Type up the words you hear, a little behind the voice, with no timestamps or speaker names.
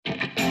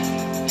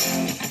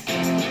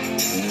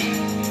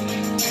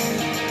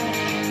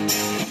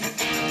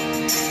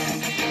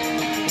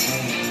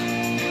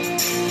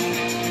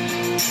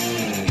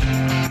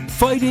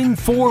fighting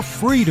for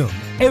freedom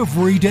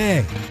every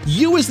day.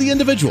 You as the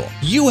individual,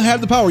 you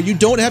have the power. You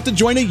don't have to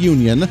join a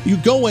union. You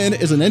go in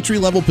as an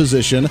entry-level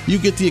position. You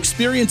get the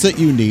experience that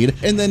you need.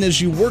 And then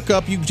as you work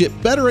up, you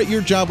get better at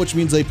your job, which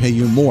means they pay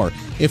you more.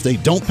 If they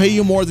don't pay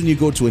you more, then you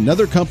go to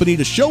another company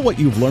to show what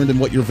you've learned and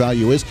what your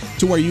value is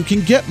to where you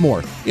can get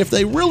more. If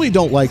they really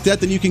don't like that,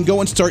 then you can go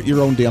and start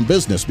your own damn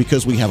business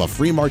because we have a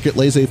free market,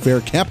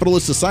 laissez-faire,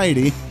 capitalist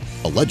society,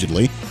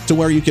 allegedly, to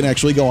where you can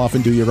actually go off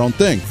and do your own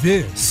thing.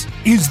 This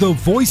is the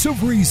Voice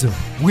of Reason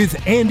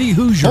with Andy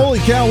Hoosier. Holy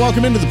cow,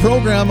 welcome into the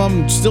program.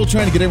 I'm still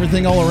trying to get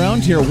everything all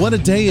around here. What a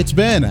day it's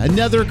been.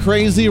 Another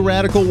crazy,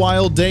 radical,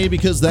 wild day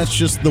because that's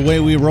just the way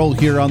we roll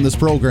here on this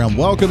program.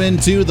 Welcome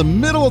into the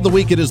middle of the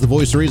week. It is the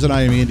Voice of Reason.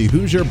 I am Andy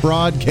Hoosier,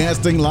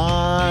 broadcasting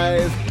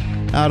live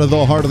out of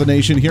the heart of the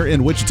nation here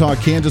in Wichita,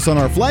 Kansas on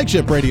our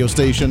flagship radio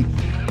station.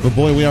 But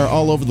boy, we are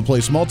all over the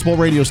place. Multiple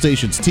radio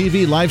stations,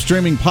 TV, live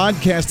streaming,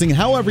 podcasting,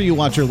 however you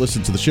watch or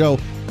listen to the show.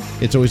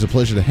 It's always a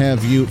pleasure to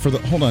have you for the...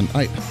 Hold on.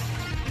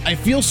 I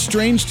feel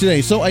strange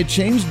today. So I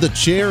changed the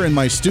chair in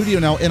my studio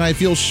now, and I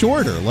feel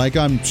shorter. Like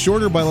I'm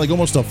shorter by like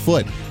almost a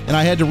foot. And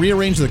I had to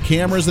rearrange the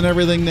cameras and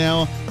everything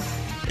now.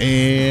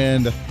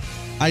 And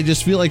I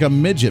just feel like a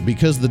midget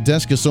because the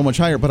desk is so much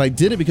higher. But I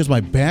did it because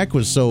my back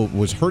was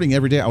hurting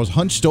every day. I was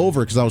hunched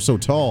over because I was so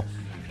tall.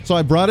 So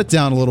I brought it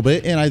down a little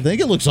bit, and I think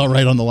it looks all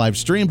right on the live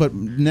stream, but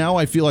now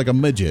I feel like a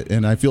midget,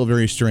 and I feel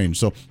very strange.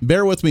 So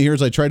bear with me here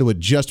as I try to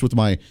adjust with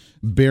my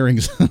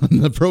bearings on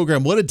the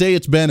program. What a day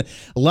it's been.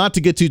 A lot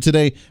to get to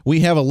today.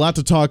 We have a lot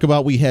to talk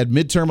about. We had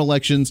midterm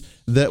elections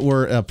that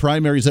were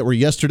primaries that were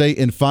yesterday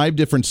in 5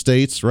 different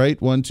states, right?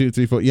 1, 2,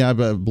 3, 4. Yeah, I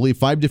believe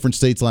 5 different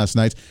states last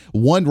night.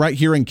 One right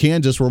here in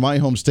Kansas, where my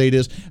home state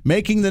is,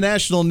 making the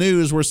national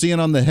news. We're seeing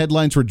on the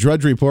headlines for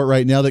Drudge Report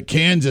right now that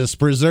Kansas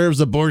preserves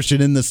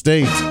abortion in the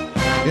state.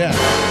 Yeah.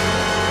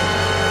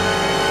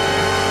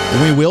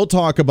 And we will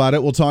talk about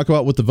it. We'll talk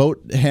about what the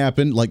vote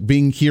happened, like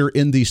being here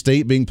in the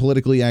state, being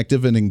politically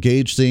active and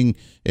engaged, seeing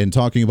and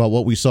talking about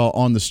what we saw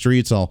on the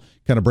streets. I'll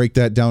kind of break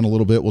that down a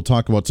little bit. We'll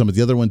talk about some of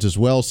the other ones as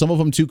well. Some of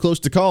them too close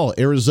to call.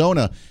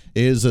 Arizona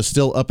is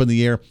still up in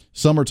the air.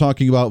 Some are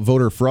talking about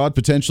voter fraud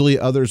potentially.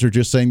 Others are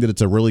just saying that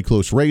it's a really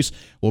close race.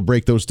 We'll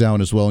break those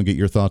down as well and get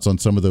your thoughts on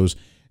some of those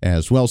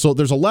as well. So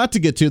there's a lot to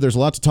get to. There's a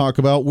lot to talk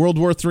about. World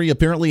War III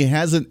apparently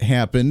hasn't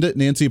happened.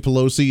 Nancy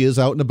Pelosi is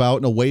out and about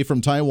and away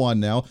from Taiwan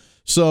now.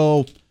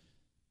 So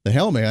the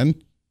hell, man,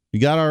 you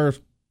got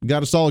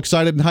us all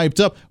excited and hyped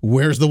up.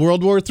 Where's the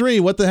World War III?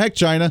 What the heck,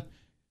 China?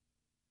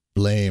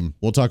 Blame.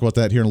 We'll talk about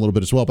that here in a little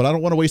bit as well. But I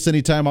don't want to waste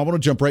any time. I want to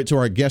jump right to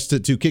our guest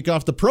to kick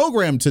off the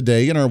program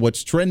today in our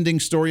What's Trending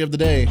story of the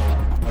day.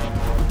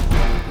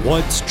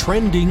 What's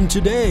trending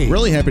today?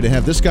 Really happy to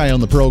have this guy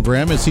on the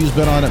program as he's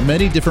been on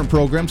many different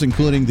programs,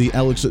 including the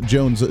Alex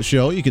Jones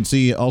Show. You can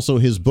see also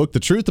his book, The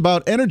Truth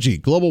About Energy,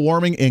 Global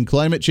Warming and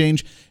Climate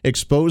Change,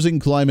 Exposing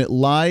Climate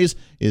Lies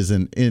is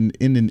in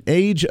an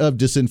age of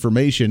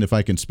disinformation, if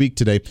I can speak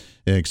today.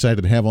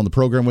 Excited to have on the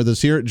program with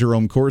us here,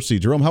 Jerome Corsi.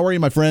 Jerome, how are you,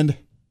 my friend?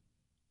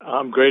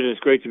 I'm great. It's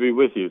great to be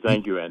with you.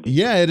 Thank you, Andy.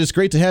 Yeah, it is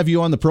great to have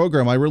you on the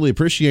program. I really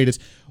appreciate it.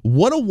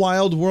 What a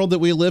wild world that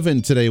we live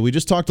in today. We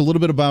just talked a little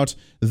bit about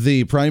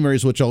the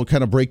primaries, which I'll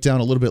kind of break down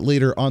a little bit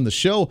later on the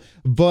show.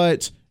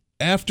 But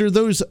after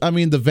those, I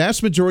mean, the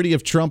vast majority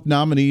of Trump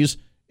nominees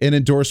and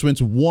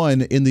endorsements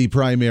won in the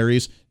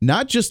primaries,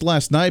 not just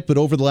last night, but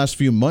over the last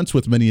few months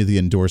with many of the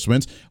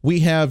endorsements.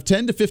 We have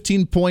 10 to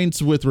 15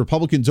 points with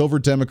Republicans over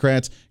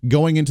Democrats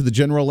going into the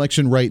general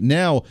election right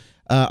now.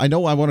 I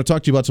know I want to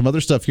talk to you about some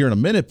other stuff here in a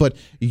minute, but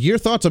your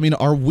thoughts, I mean,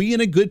 are we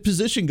in a good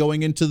position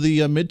going into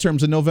the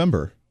midterms in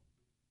November?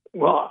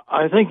 Well,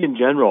 I think in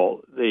general,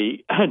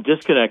 the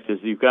disconnect is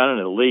you've got an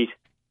elite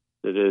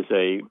that is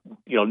a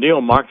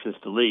neo-Marxist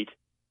elite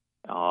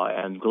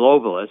and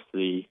globalist,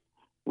 the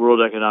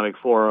World Economic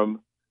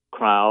Forum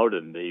crowd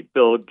and the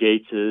Bill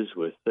Gateses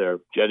with their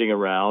jetting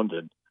around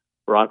and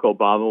Barack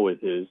Obama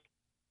with his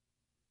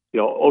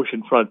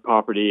oceanfront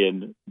property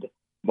in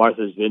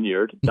Martha's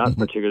Vineyard, not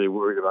particularly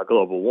worried about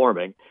global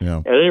warming. Yeah.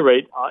 At any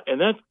rate,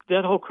 and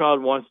that whole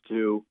crowd wants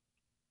to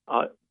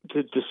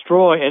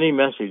destroy any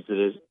message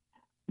that is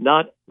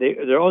not. They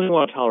only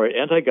want to tolerate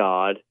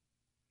anti-God,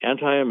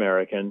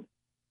 anti-American.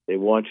 They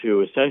want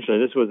to essentially.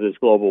 This is what this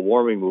global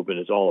warming movement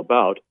is all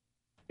about: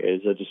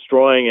 is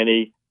destroying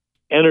any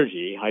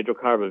energy,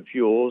 hydrocarbon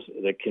fuels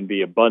that can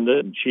be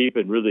abundant and cheap,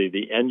 and really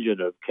the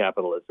engine of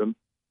capitalism,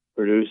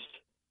 produce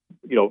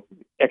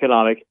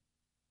economic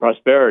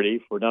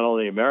prosperity for not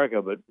only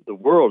America but the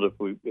world,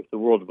 if the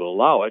world will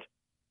allow it.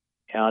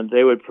 And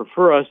they would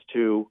prefer us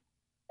to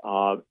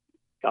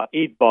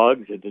eat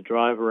bugs and to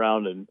drive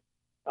around and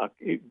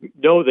they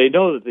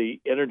know that the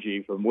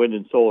energy from wind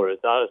and solar is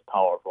not as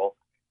powerful.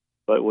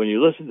 But when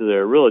you listen to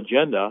their real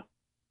agenda,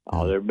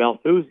 they're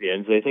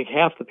Malthusians. They think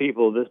half the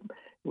people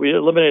we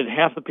eliminated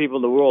half the people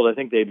in the world. I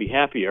think they'd be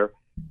happier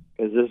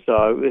because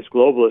this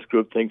globalist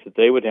group thinks that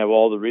they would have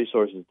all the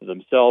resources to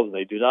themselves. And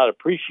they do not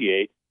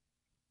appreciate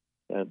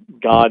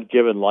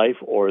God-given life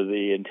or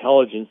the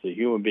intelligence that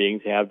human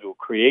beings have to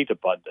create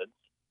abundance.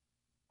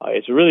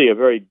 It's really a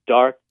very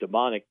dark,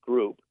 demonic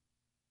group.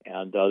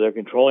 and they're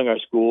controlling our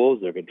schools.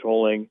 They're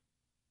controlling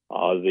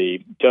the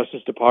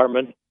Justice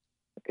Department,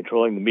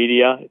 controlling the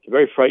media. It's a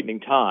very frightening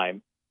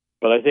time,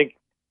 but I think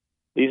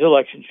these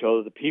elections show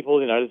that the people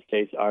of the United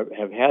States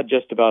have had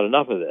just about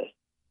enough of this.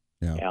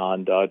 Yeah.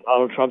 And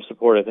Donald Trump's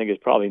support, I think, has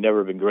probably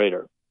never been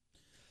greater.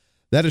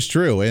 That is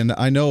true. And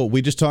I know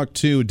we just talked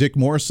to Dick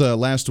Morse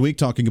last week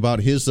talking about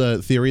his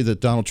theory that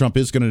Donald Trump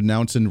is going to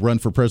announce and run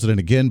for president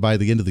again by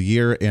the end of the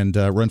year and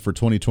run for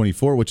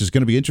 2024, which is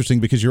going to be interesting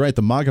because you're right.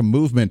 The MAGA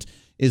movement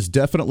is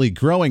definitely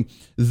growing.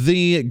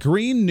 The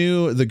Green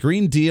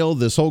Deal,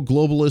 this whole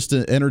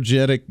globalist,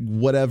 energetic,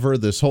 whatever,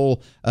 this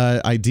whole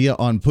idea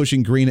on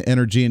pushing green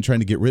energy and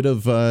trying to get rid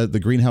of the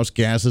greenhouse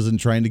gases and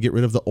trying to get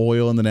rid of the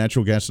oil and the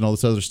natural gas and all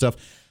this other stuff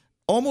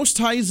almost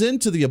ties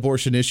into the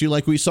abortion issue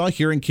like we saw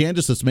here in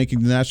Kansas that's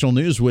making the national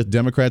news with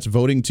Democrats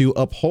voting to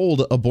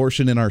uphold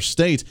abortion in our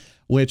state,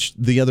 which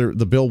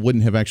the bill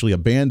wouldn't have actually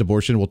banned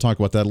abortion. We'll talk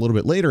about that a little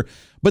bit later.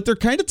 But they're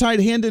kind of tied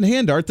hand in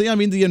hand, aren't they? I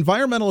mean, the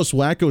environmentalist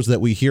wackos that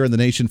we hear in the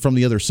nation from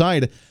the other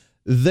side,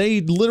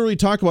 they literally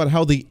talk about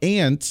how the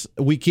ant,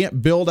 we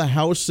can't build a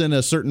house in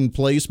a certain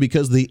place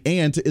because the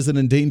ant is an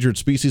endangered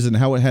species and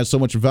how it has so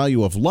much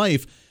value of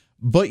life.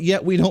 But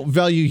yet we don't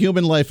value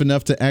human life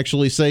enough to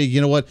actually say, you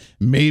know what,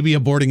 maybe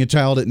aborting a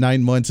child at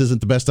 9 months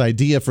isn't the best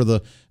idea for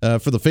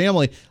the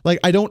family. Like,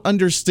 I don't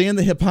understand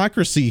the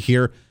hypocrisy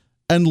here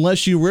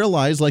unless you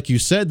realize, like you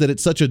said, that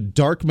it's such a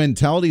dark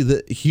mentality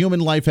that human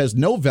life has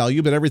no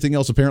value, but everything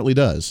else apparently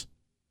does.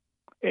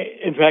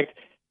 In fact,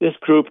 this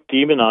group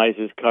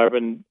demonizes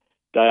carbon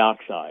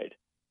dioxide,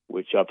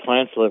 which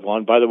plants live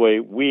on. By the way,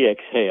 we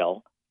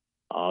exhale.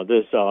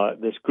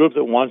 This group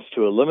that wants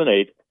to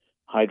eliminate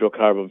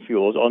hydrocarbon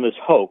fuels on this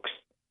hoax,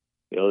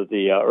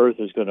 the Earth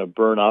is going to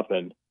burn up,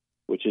 and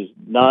which is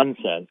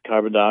nonsense.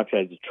 Carbon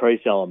dioxide is a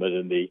trace element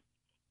in the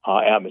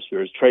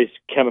atmosphere. It's a trace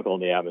chemical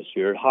in the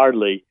atmosphere. It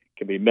hardly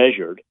can be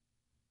measured.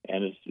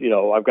 And it's,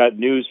 I've got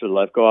news for the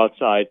left. Go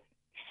outside.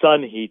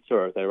 Sun heats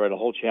Earth. I read a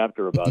whole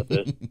chapter about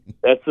this.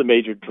 That's the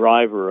major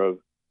driver of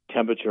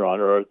temperature on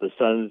Earth. The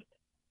sun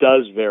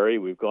does vary.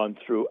 We've gone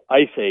through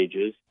ice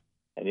ages,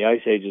 and the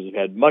ice ages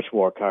have had much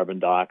more carbon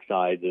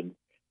dioxide than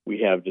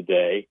we have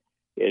today.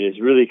 It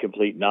is really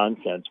complete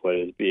nonsense what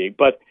it is being.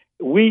 But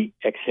we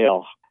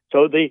exhale.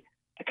 So the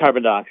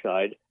carbon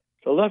dioxide,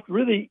 the left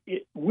really,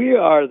 we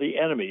are the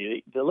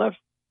enemy. The left,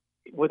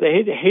 what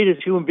they hate is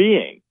human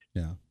beings.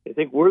 Yeah. They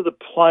think we're the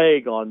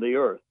plague on the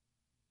Earth,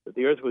 that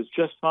the Earth was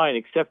just fine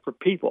except for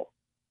people.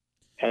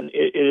 And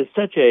it is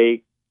such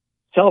a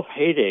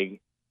self-hating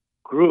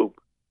group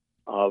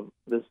of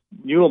this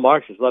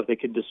neo-Marxist left. They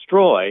can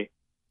destroy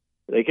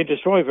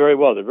very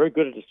well. They're very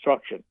good at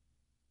destruction,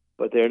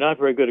 but they're not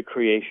very good at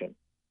creation.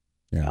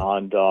 Yeah.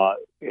 And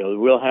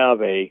we'll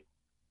have a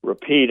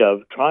repeat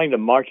of trying to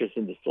march us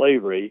into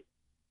slavery,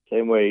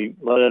 same way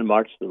Lenin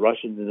marched the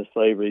Russians into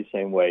slavery,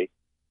 same way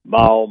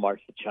Mao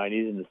marched the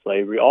Chinese into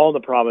slavery, all in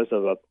the promise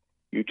of a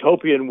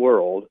utopian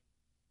world,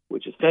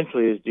 which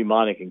essentially is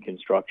demonic in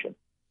construction.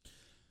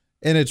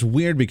 And it's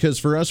weird because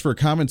for us, for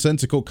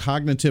commonsensical,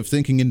 cognitive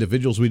thinking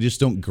individuals, we just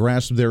don't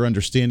grasp their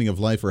understanding of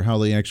life or how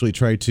they actually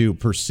try to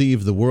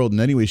perceive the world in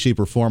any way, shape,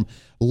 or form.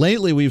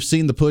 Lately, we've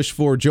seen the push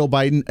for Joe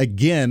Biden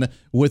again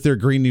with their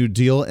Green New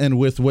Deal and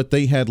with what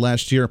they had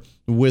last year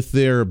with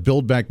their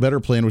Build Back Better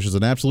plan, which is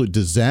an absolute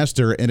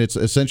disaster. And it's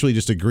essentially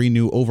just a Green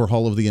New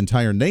overhaul of the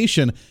entire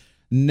nation.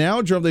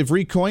 Now, Jerome, they've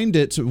recoined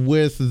it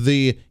with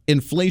the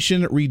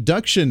Inflation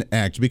Reduction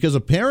Act, because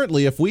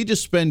apparently if we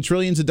just spend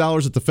trillions of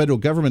dollars at the federal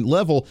government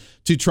level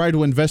to try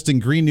to invest in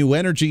green new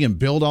energy and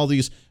build all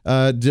these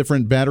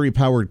different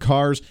battery-powered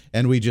cars,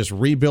 and we just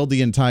rebuild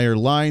the entire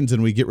lines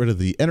and we get rid of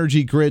the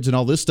energy grids and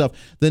all this stuff,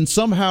 then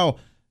somehow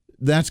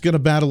that's going to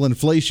battle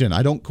inflation.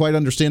 I don't quite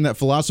understand that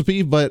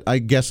philosophy, but I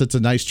guess it's a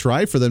nice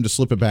try for them to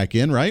slip it back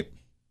in, right?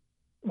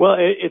 Well,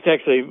 it's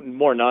actually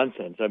more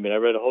nonsense. I mean, I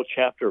read a whole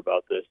chapter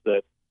about this,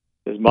 that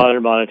there's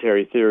modern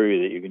monetary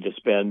theory that you can just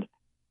spend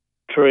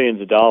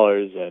trillions of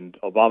dollars, and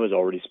Obama's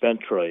already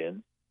spent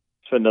trillions.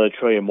 Spend another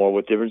trillion more.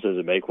 What difference does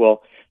it make?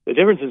 Well, the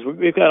difference is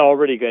we've got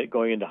already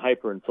going into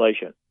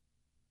hyperinflation,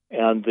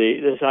 and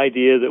this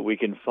idea that we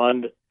can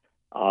fund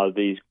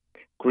these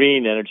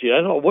green energy.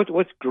 I don't know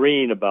what's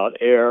green about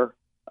air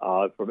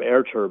from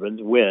air turbines,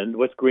 wind.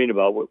 What's green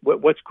about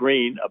what's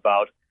green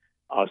about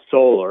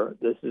solar?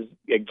 This is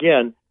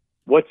again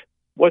what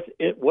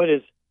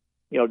is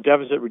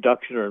deficit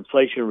reduction or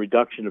inflation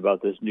reduction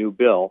about this new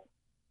bill.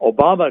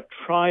 Obama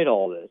tried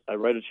all this. I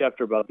read a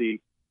chapter about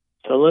the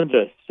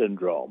Celinda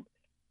syndrome.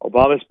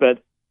 Obama spent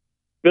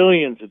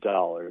billions of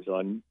dollars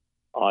on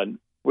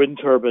wind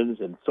turbines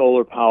and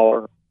solar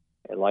power,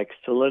 and like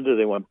Celinda,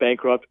 they went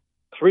bankrupt.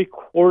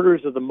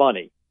 3/4 of the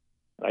money,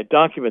 and I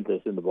document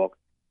this in the book,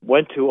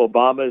 went to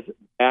Obama's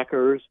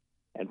backers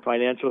and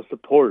financial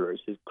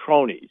supporters, his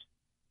cronies.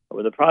 And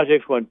when the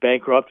projects went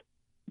bankrupt,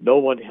 no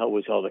one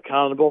was held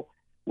accountable.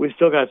 We've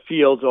still got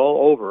fields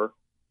all over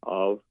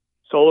of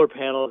solar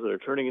panels that are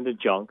turning into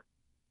junk,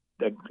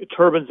 the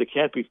turbines that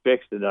can't be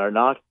fixed and are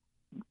not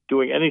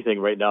doing anything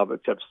right now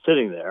except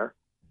sitting there,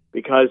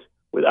 because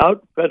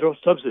without federal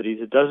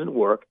subsidies, it doesn't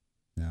work.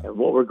 Yeah. And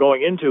what we're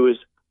going into is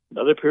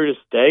another period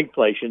of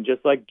stagflation,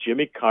 just like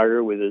Jimmy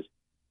Carter with his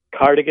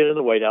cardigan in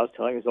the White House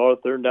telling us all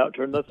to turn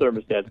the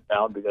thermostats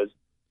down because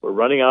we're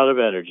running out of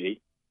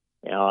energy.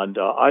 And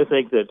I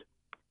think that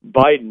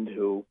Biden,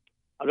 who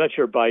I'm not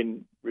sure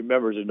Biden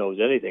remembers or knows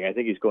anything. I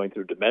think he's going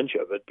through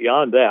dementia. But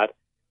beyond that,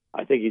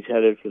 I think he's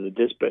headed for the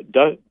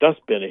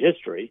dustbin of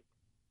history.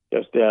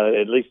 Just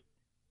at least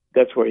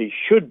that's where he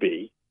should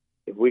be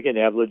if we can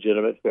have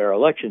legitimate, fair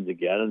elections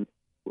again. And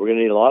we're going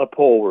to need a lot of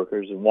poll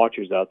workers and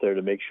watchers out there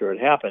to make sure it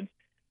happens.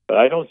 But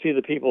I don't see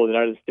the people of the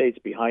United States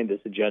behind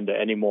this agenda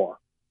anymore.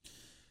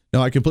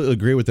 No, I completely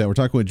agree with that. We're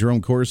talking with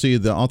Jerome Corsi,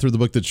 the author of the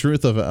book The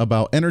Truth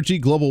about Energy,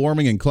 Global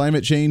Warming, and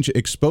Climate Change,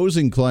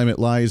 exposing climate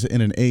lies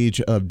in an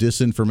age of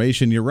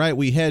disinformation. You're right.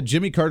 We had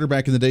Jimmy Carter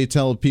back in the day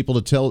tell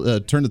people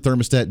to turn the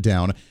thermostat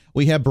down.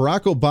 We had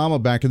Barack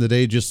Obama back in the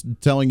day just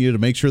telling you to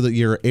make sure that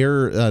your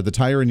air, the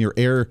tire in your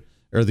air,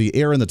 or the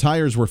air in the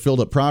tires were filled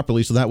up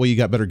properly, so that way you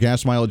got better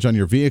gas mileage on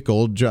your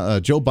vehicle.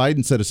 Joe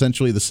Biden said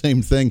essentially the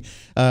same thing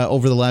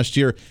over the last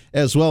year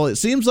as well. It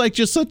seems like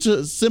just such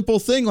a simple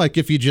thing, like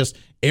if you just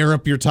air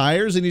up your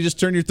tires and you just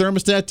turn your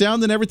thermostat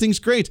down, then everything's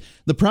great.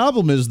 The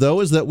problem is,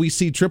 though, is that we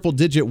see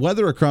triple-digit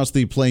weather across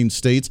the Plains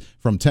states,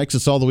 from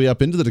Texas all the way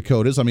up into the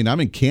Dakotas. I mean, I'm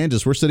in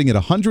Kansas. We're sitting at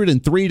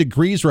 103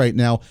 degrees right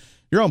now.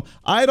 Jerome,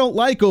 I don't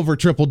like over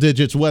triple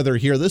digits weather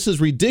here. This is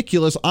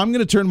ridiculous. I'm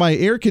going to turn my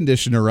air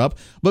conditioner up.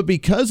 But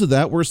because of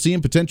that, we're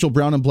seeing potential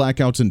brown and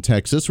blackouts in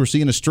Texas. We're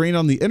seeing a strain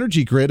on the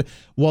energy grid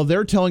while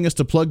they're telling us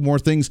to plug more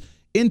things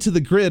into the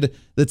grid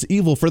that's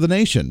evil for the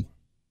nation.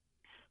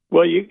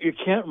 Well, you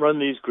can't run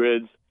these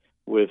grids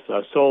with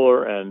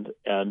solar and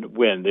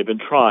wind. They've been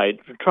tried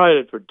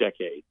it for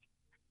decades.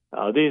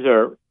 These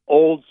are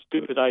old,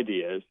 stupid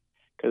ideas.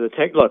 Because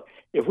look,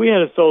 if we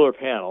had a solar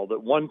panel,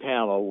 that one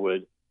panel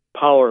would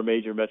power a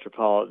major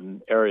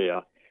metropolitan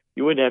area,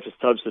 you wouldn't have to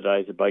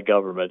subsidize it by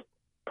government.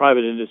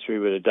 Private industry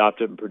would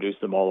adopt it and produce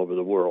them all over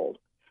the world.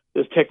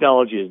 This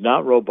technology is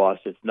not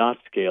robust. It's not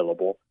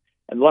scalable.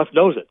 And the left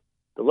knows it.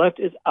 The left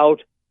is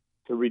out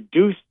to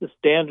reduce the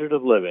standard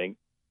of living,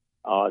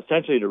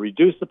 essentially to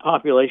reduce the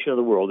population of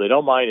the world. They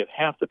don't mind if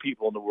half the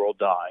people in the world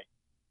die.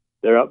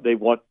 They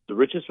want the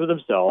richest for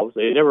themselves.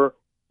 They never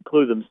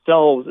include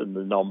themselves in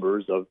the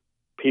numbers of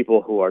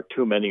people who are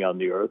too many on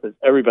the earth. It's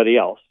everybody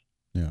else.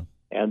 Yeah.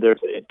 And there's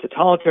a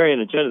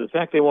totalitarian agenda. The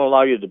fact they won't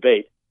allow you to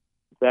debate,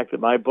 the fact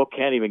that my book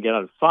can't even get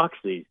on Fox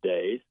these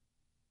days,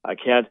 I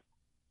can't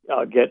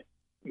get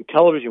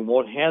television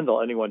won't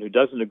handle anyone who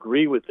doesn't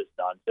agree with this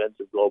nonsense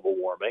of global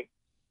warming.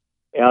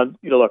 And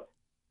look,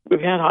 we've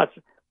had hot.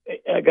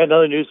 I got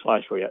another news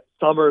flash for you.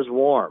 Summer's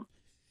warm.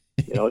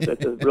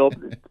 It's a real.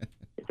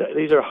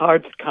 These are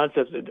hard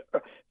concepts.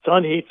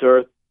 Sun heats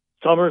Earth.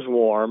 Summer's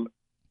warm.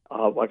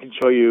 I can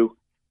show you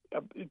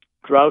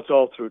droughts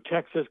all through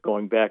Texas,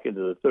 going back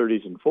into the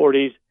 30s and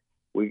 40s.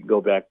 We can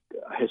go back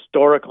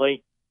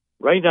historically.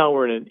 Right now,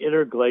 we're in an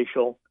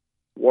interglacial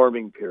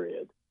warming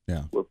period.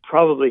 Yeah. We're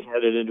probably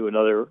headed into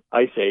another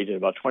ice age in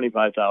about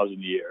 25,000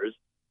 years.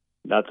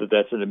 Not that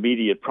that's an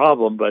immediate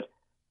problem, but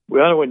we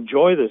ought to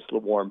enjoy this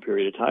warm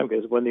period of time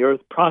because when the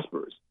Earth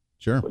prospers,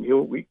 sure. When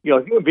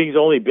human beings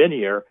only been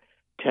here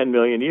 10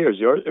 million years.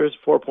 The Earth's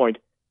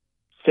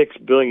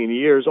 4.6 billion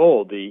years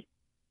old. As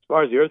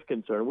far as the Earth's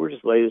concerned, we're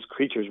just latest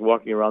creatures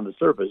walking around the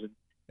surface.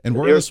 And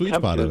we're in the sweet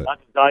spot of it. Not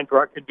designed for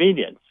our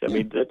convenience. I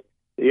mean,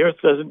 the Earth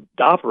doesn't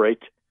operate.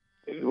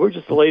 We're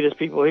just the latest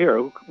people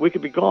here. We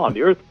could be gone.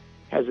 The Earth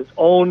has its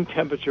own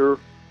temperature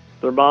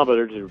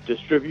thermometer to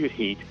distribute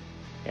heat.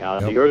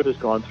 And the Earth has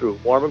gone through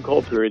warm and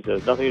cold periods that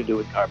has nothing to do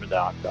with carbon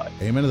dioxide.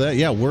 Amen to that.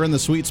 Yeah, we're in the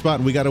sweet spot,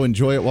 and we got to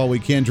enjoy it while we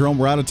can. Jerome,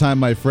 we're out of time,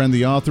 my friend,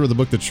 the author of the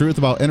book, The Truth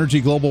About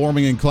Energy, Global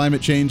Warming, and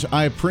Climate Change.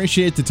 I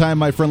appreciate the time,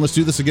 my friend. Let's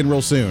do this again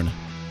real soon.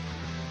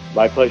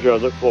 My pleasure. I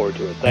look forward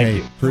to it. Thank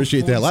you.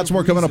 Appreciate that. Lots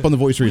more coming up on The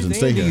Voice Reason.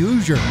 Stay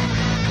here.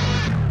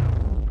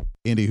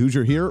 Andy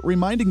Hoosier here,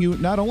 reminding you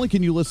not only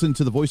can you listen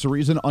to The Voice of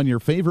Reason on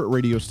your favorite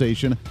radio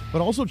station, but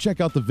also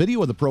check out the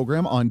video of the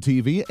program on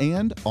TV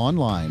and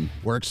online.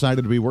 We're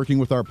excited to be working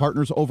with our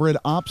partners over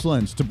at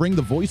OpsLens to bring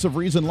The Voice of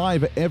Reason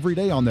live every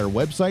day on their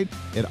website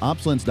at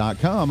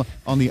opslens.com,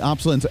 on the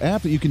OpsLens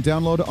app that you can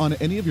download on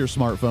any of your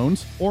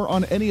smartphones, or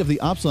on any of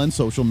the OpsLens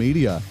social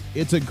media.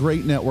 It's a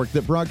great network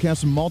that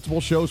broadcasts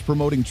multiple shows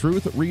promoting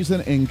truth, reason,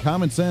 and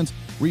common sense,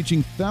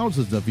 reaching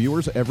thousands of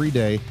viewers every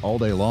day, all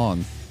day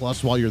long.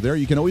 Plus, while you're there,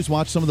 you can always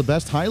watch some of the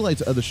best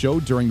highlights of the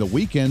show during the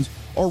weekends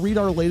or read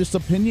our latest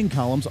opinion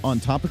columns on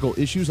topical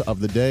issues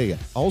of the day.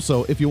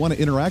 Also, if you want to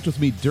interact with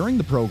me during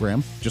the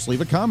program, just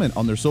leave a comment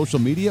on their social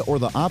media or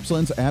the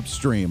OpsLens app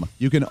stream.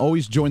 You can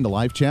always join the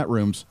live chat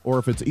rooms, or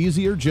if it's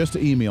easier, just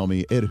email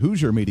me at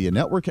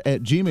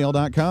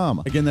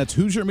HoosierMediaNetwork@gmail.com. Again, that's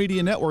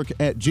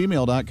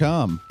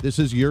HoosierMediaNetwork@gmail.com. This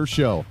is your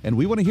show, and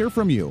we want to hear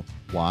from you.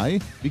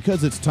 Why?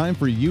 Because it's time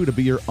for you to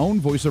be your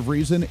own voice of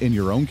reason in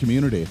your own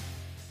community.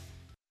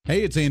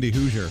 Hey, it's Andy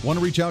Hoosier. Want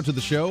to reach out to the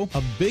show?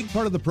 A big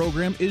part of the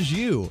program is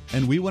you,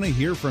 and we want to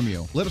hear from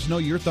you. Let us know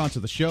your thoughts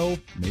of the show,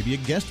 maybe a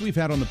guest we've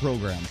had on the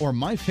program, or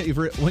my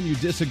favorite, when you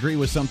disagree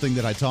with something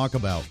that I talk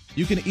about.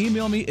 You can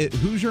email me at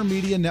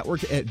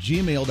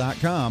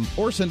HoosierMediaNetwork@gmail.com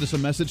or send us a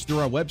message through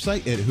our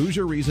website at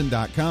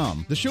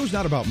HoosierReason.com. The show's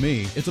not about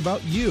me, it's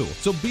about you.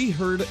 So be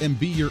heard and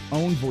be your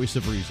own voice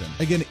of reason.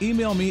 Again,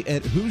 email me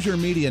at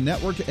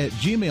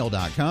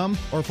HoosierMediaNetwork@gmail.com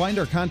or find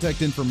our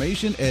contact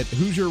information at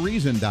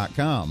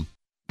HoosierReason.com.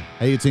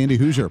 Hey, it's Andy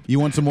Hoosier. You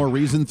want some more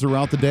reason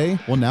throughout the day?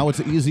 Well, now it's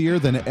easier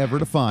than ever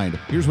to find.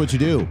 Here's what you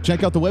do.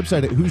 Check out the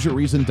website at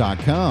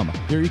HoosierReason.com.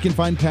 There you can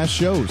find past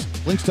shows,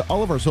 links to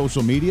all of our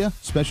social media,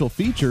 special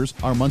features,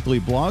 our monthly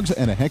blogs,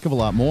 and a heck of a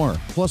lot more.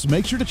 Plus,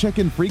 make sure to check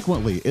in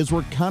frequently as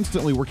we're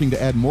constantly working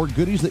to add more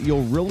goodies that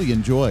you'll really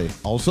enjoy.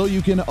 Also,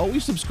 you can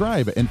always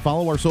subscribe and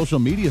follow our social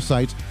media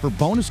sites for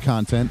bonus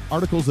content,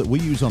 articles that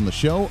we use on the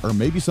show, or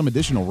maybe some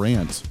additional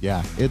rants.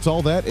 Yeah, it's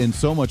all that and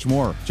so much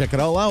more. Check it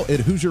all out at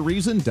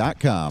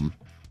HoosierReason.com.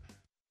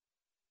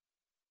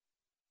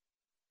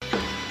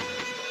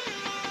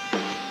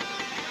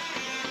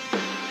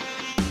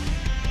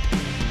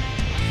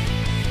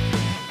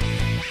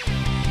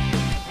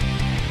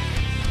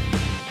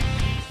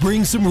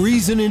 Bring some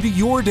reason into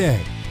your day.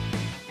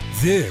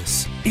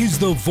 This is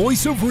the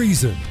Voice of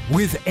Reason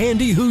with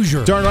Andy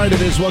Hoosier. Darn right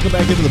it is. Welcome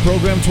back into the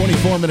program.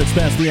 24 minutes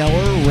past the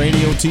hour.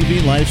 Radio,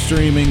 TV, live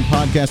streaming,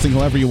 podcasting,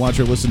 however you watch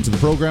or listen to the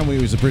program. We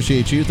always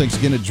appreciate you. Thanks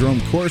again to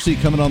Jerome Corsi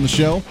coming on the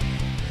show.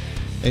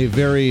 A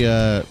very,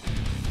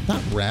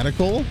 not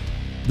radical.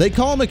 They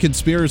call him a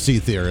conspiracy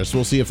theorist.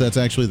 We'll see if that's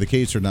actually the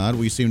case or not.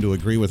 We seem to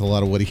agree with a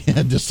lot of what he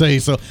had to say,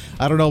 so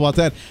I don't know about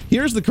that.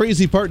 Here's the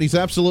crazy part, and he's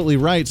absolutely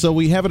right. So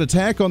we have an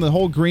attack on the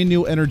whole Green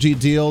New Energy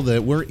deal,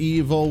 that we're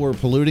evil, we're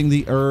polluting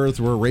the earth,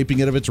 we're raping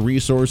it of its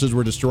resources,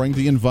 we're destroying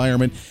the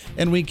environment,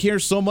 and we care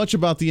so much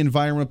about the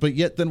environment, but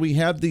yet then we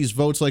have these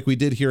votes like we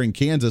did here in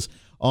Kansas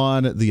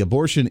on the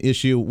abortion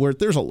issue, where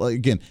there's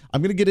again,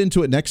 I'm going to get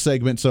into it next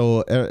segment,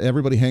 so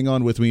everybody hang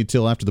on with me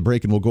till after the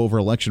break, and we'll go over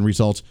election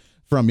results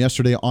from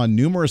yesterday on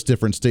numerous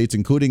different states,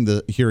 including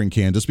here in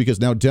Kansas, because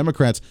now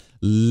Democrats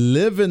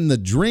living the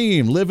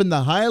dream, living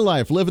the high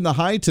life, living the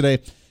high today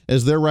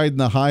as they're riding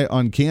the high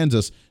on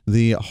Kansas,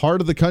 the heart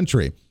of the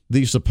country,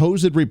 the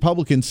supposed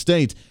Republican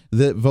state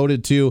that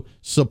voted to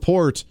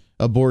support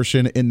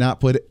abortion and not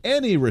put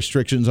any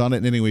restrictions on it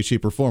in any way,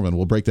 shape, or form. And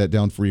we'll break that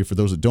down for you for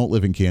those that don't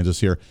live in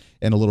Kansas here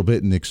in a little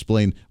bit and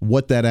explain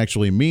what that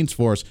actually means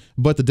for us.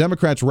 But the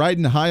Democrats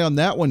riding high on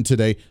that one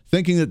today,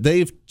 thinking that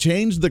they've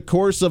changed the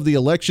course of the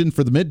election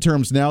for the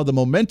midterms now. The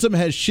momentum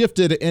has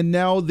shifted, and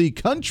now the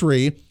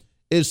country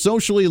is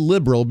socially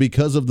liberal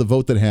because of the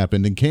vote that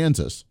happened in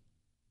Kansas.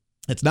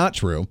 It's not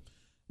true.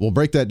 We'll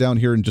break that down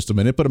here in just a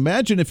minute. But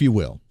imagine, if you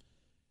will,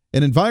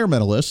 an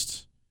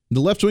environmentalist, the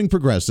left-wing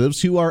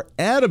progressives who are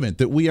adamant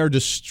that we are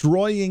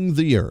destroying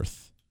the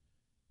earth,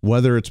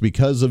 whether it's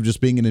because of just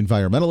being an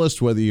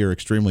environmentalist, whether you're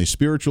extremely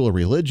spiritual or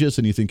religious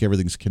and you think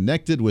everything's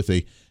connected with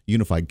a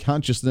unified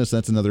consciousness.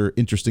 That's another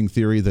interesting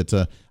theory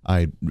that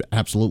I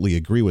absolutely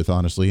agree with,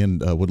 honestly,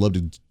 and would love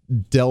to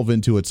delve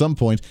into at some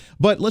point.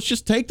 But let's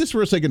just take this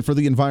for a second for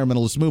the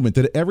environmentalist movement,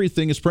 that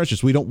everything is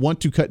precious. We don't want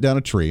to cut down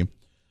a tree.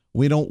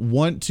 We don't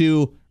want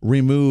to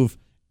remove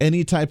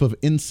any type of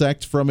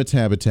insect from its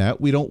habitat.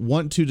 We don't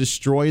want to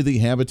destroy the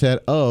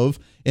habitat of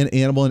an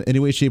animal in any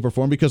way, shape, or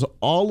form, because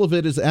all of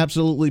it is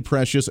absolutely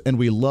precious, and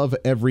we love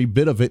every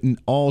bit of it in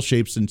all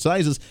shapes and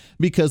sizes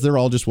because they're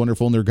all just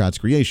wonderful and they're God's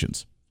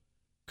creations.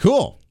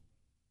 Cool.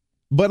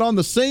 But on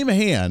the same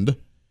hand,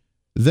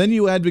 then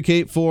you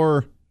advocate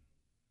for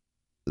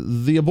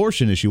the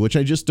abortion issue, which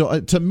I just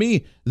don't, to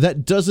me,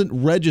 that doesn't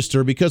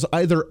register, because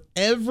either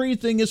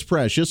everything is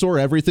precious or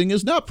everything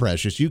is not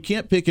precious. You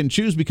can't pick and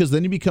choose, because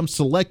then you become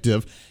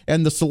selective,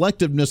 and the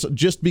selectiveness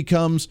just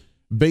becomes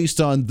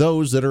based on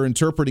those that are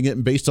interpreting it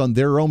and based on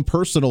their own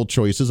personal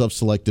choices of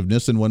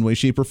selectiveness in one way,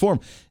 shape, or form.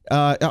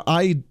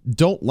 I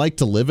don't like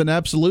to live in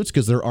absolutes,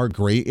 because there are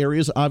gray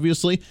areas,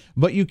 obviously,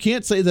 but you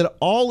can't say that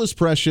all is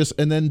precious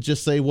and then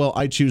just say, well,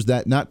 I choose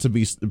that not to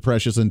be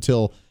precious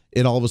until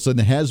it all of a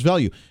sudden has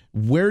value.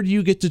 Where do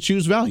you get to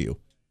choose value?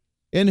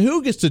 And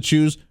who gets to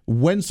choose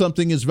when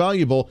something is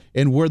valuable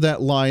and where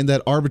that line,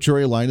 that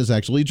arbitrary line, is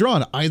actually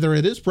drawn? Either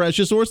it is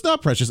precious or it's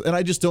not precious. And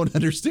I just don't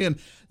understand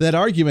that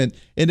argument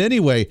in any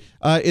way.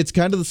 It's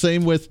kind of the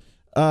same with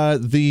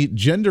the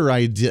gender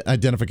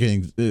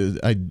identifying,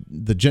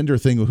 the gender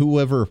thing.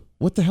 Whoever,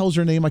 what the hell's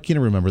her name? I can't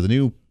even remember.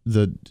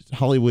 The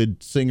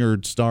Hollywood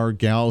singer, star,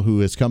 gal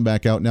who has come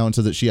back out now and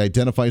said that she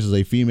identifies as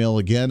a female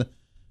again.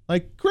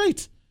 Like,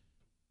 great.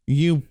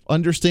 You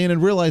understand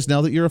and realize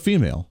now that you're a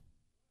female.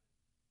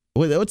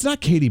 Wait, it's not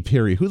Katy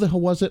Perry. Who the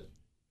hell was it?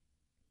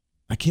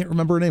 I can't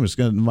remember her name.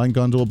 Mine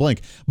gone to a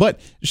blank.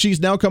 But she's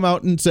now come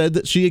out and said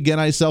that she,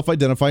 again,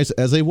 self-identifies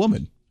as a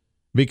woman.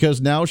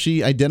 because now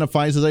she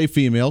identifies as a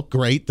female.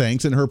 Great,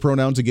 thanks. And her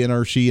pronouns, again,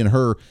 are she and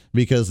her,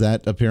 because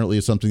that apparently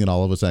is something that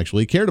all of us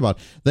actually cared about.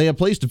 They have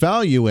placed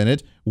value in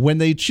it when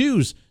they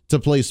choose to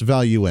place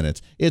value in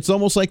it. It's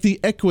almost like the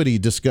equity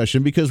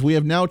discussion, because we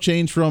have now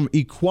changed from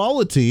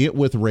equality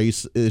with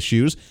race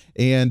issues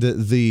and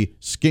the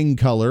skin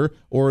color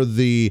or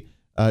the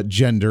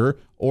gender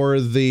or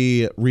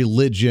the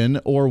religion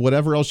or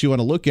whatever else you want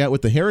to look at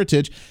with the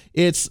heritage.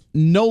 It's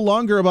no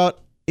longer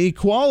about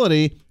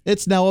equality.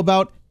 It's now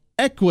about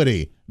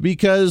equity,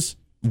 because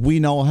we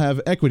now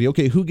have equity.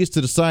 Okay, who gets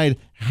to decide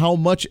how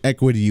much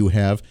equity you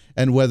have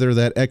and whether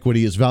that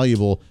equity is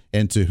valuable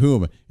and to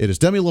whom? It is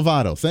Demi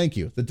Lovato. Thank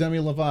you. The Demi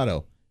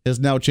Lovato has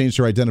now changed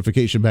her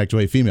identification back to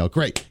a female.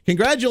 Great.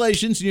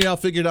 Congratulations. You now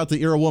figured out that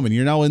you're a woman.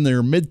 You're now in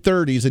your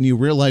mid-30s and you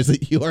realize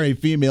that you are a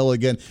female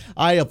again.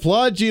 I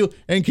applaud you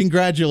and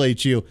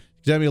congratulate you,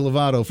 Demi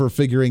Lovato, for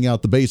figuring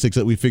out the basics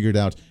that we figured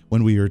out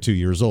when we were 2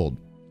 years old.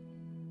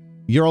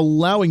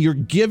 You're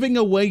giving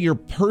away your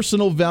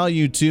personal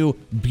value to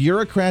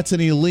bureaucrats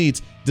and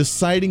elites,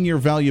 deciding your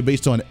value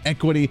based on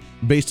equity,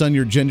 based on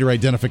your gender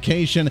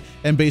identification,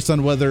 and based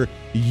on whether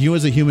you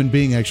as a human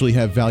being actually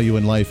have value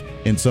in life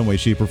in some way,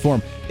 shape, or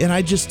form. And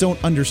I just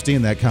don't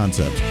understand that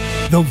concept.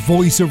 The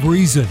Voice of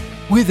Reason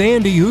with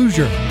Andy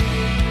Hoosier.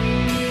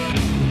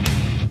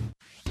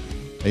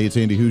 Hey, it's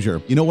Andy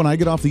Hoosier. You know, when I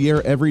get off the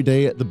air every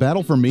day, the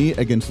battle for me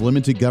against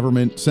limited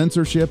government,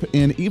 censorship,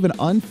 and even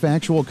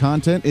unfactual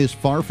content is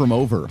far from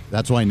over.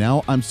 That's why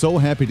now I'm so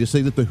happy to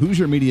say that the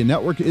Hoosier Media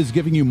Network is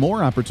giving you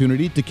more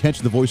opportunity to catch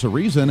the Voice of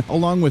Reason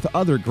along with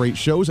other great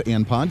shows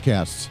and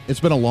podcasts.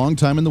 It's been a long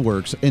time in the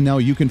works, and now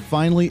you can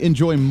finally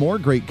enjoy more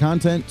great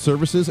content,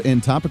 services,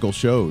 and topical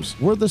shows.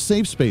 We're the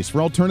safe space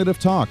for alternative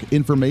talk,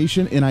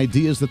 information, and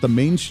ideas that the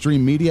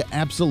mainstream media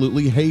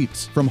absolutely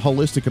hates. From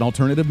holistic and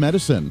alternative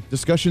medicine,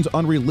 discussions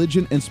on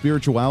religion and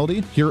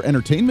spirituality, pure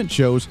entertainment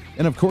shows,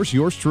 and of course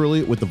yours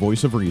truly with the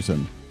Voice of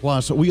Reason.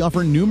 Plus, we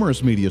offer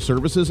numerous media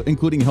services,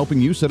 including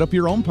helping you set up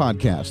your own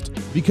podcast.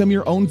 Become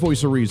your own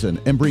Voice of Reason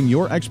and bring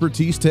your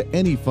expertise to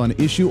any fun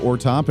issue or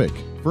topic.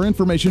 For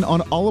information on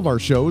all of our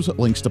shows,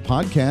 links to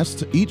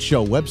podcasts, each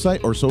show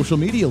website or social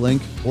media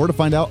link, or to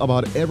find out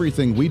about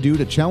everything we do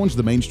to challenge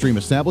the mainstream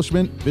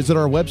establishment, visit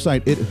our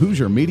website at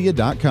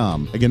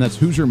HoosierMedia.com. Again, that's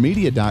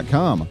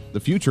HoosierMedia.com, the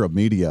future of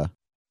media.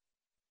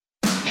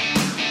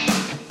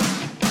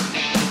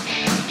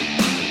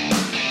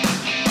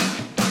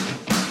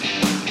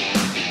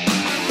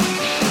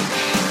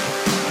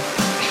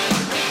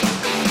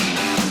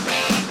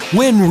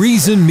 When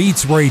Reason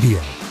Meets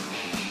Radio.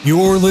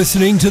 You're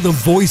listening to the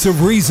Voice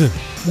of Reason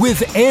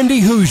with Andy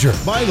Hoosier.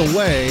 By the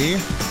way,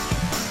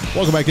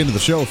 welcome back into the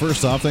show.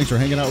 First off, thanks for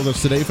hanging out with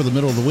us today for the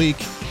middle of the week.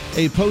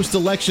 A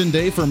post-election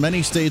day for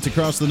many states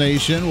across the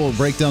nation. We'll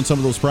break down some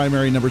of those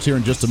primary numbers here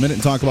in just a minute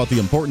and talk about the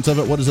importance of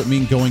it. What does it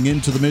mean going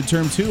into the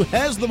midterms? Who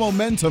has the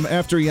momentum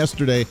after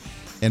yesterday?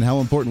 And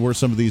how important were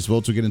some of these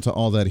votes? We'll get into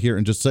all that here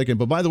in just a second.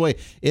 But by the way,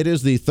 it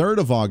is the 3rd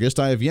of August.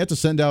 I have yet to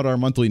send out our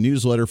monthly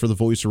newsletter for the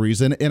Voice of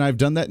Reason, and I've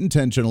done that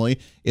intentionally.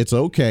 It's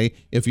okay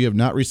if you have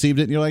not received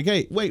it and you're like,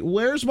 hey, wait,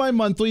 where's my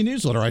monthly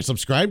newsletter? I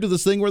subscribed to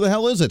this thing. Where the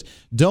hell is it?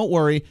 Don't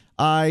worry.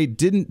 I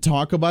didn't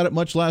talk about it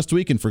much last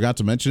week and forgot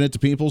to mention it to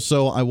people,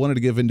 so I wanted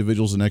to give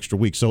individuals an extra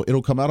week. So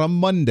it'll come out on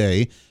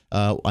Monday.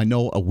 I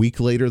know a week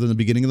later than the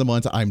beginning of the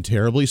month. I'm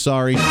terribly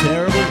sorry.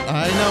 Terribly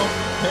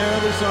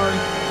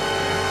sorry.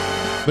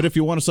 But if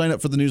you want to sign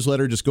up for the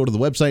newsletter, just go to the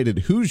website at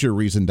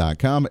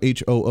HoosierReason.com,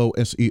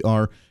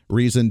 HOOSER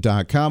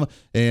Reason.com.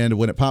 And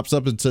when it pops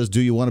up and says, do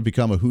you want to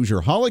become a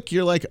Hoosier-holic?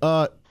 You're like,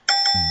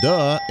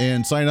 duh,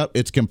 and sign up.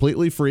 It's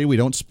completely free. We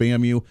don't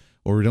spam you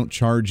or we don't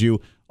charge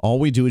you. All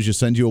we do is just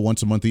send you a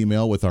once-a-month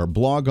email with our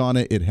blog on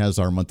it. It has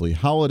our monthly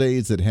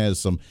holidays. It has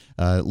some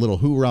little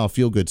hoorah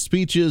feel-good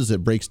speeches.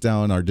 It breaks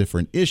down our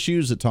different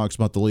issues. It talks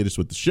about the latest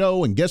with the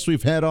show and guests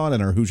we've had on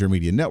and our Hoosier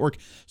Media Network.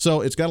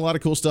 So it's got a lot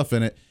of cool stuff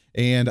in it.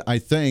 And I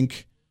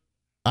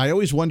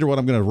always wonder what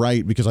I'm going to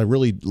write, because I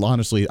really,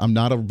 honestly, I'm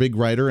not a big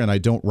writer and I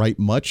don't write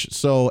much.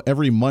 So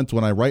every month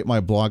when I write my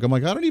blog, I'm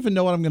like, I don't even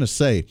know what I'm going to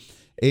say.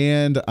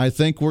 And I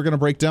think we're going to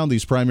break down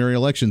these primary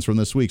elections from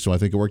this week. So I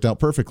think it worked out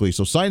perfectly.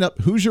 So sign up,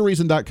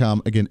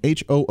 HoosierReason.com. Again,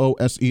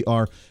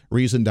 HOOSER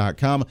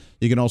Reason.com.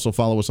 You can also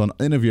follow us on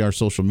any of our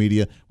social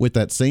media with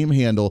that same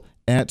handle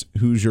at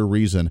Hoosier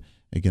Reason.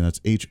 Again,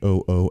 that's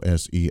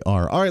HOOSER.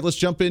 All right, let's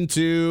jump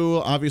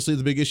into, obviously,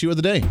 the big issue of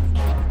the day.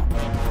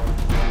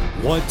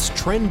 What's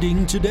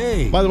trending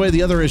today? By the way,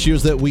 the other issue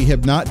is that we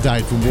have not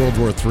died from World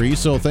War III.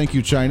 So thank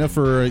you, China,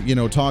 for,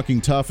 talking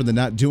tough and then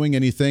not doing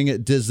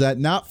anything. Does that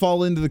not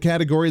fall into the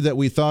category that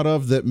we thought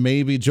of, that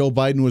maybe Joe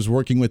Biden was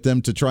working with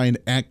them to try and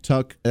act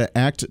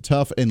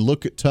tough and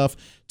look tough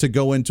to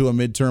go into a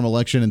midterm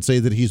election and say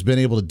that he's been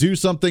able to do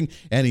something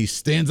and he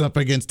stands up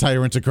against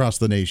tyrants across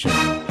the nation?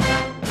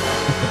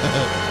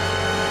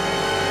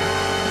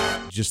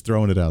 Just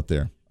throwing it out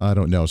there. I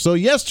don't know. So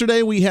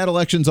yesterday we had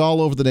elections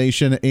all over the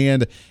nation,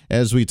 and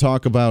as we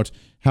talk about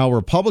how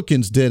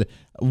Republicans did,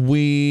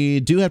 we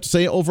do have to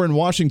say over in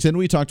Washington,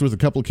 we talked with a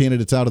couple of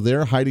candidates out of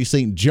there. Heidi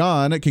St.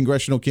 John, a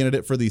congressional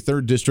candidate for the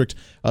 3rd District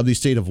of the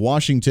state of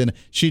Washington.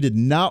 She did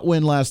not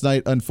win last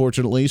night,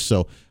 unfortunately,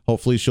 so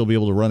hopefully she'll be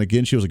able to run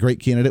again. She was a great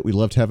candidate. We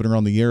loved having her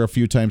on the air a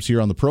few times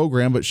here on the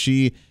program, but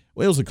it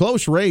was a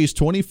close race,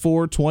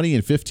 24, 20,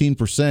 and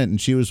 15%,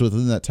 and she was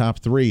within that top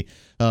 3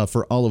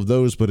 for all of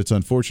those, but it's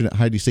unfortunate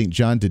Heidi St.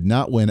 John did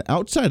not win.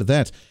 Outside of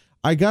that,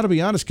 I got to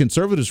be honest,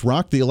 conservatives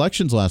rocked the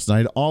elections last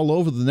night all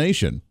over the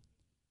nation.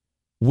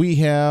 We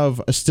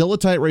have still a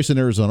tight race in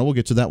Arizona. We'll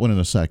get to that one in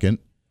a second.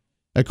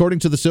 According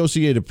to the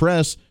Associated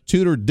Press,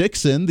 Tudor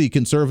Dixon, the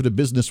conservative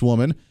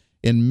businesswoman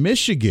in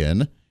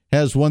Michigan,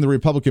 has won the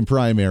Republican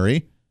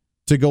primary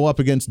to go up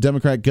against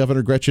Democrat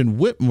Governor Gretchen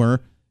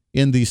Whitmer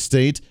in the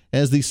state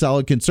as the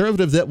solid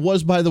conservative that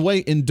was, by the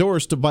way,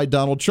 endorsed by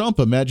Donald Trump.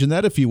 Imagine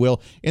that, if you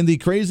will. In the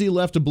crazy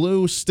left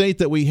blue state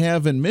that we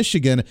have in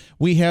Michigan,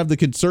 we have the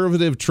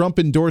conservative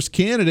Trump-endorsed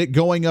candidate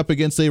going up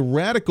against a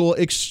radical,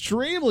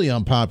 extremely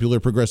unpopular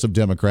progressive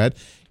Democrat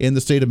in the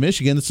state of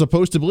Michigan that's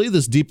supposed to be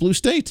this deep blue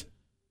state.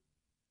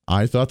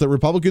 I thought that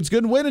Republicans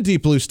could win in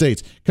deep blue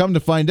states. Come to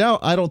find out,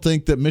 I don't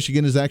think that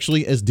Michigan is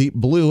actually as deep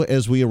blue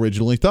as we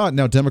originally thought.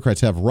 Now,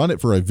 Democrats have run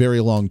it for a very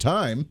long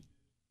time,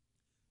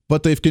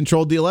 but they've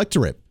controlled the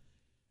electorate.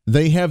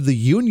 They have the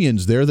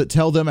unions there that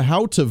tell them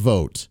how to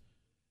vote.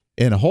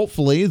 And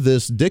hopefully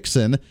this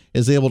Dixon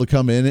is able to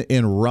come in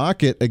and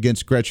rock it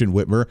against Gretchen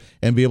Whitmer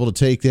and be able to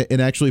take it,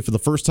 and actually for the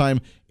first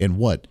time in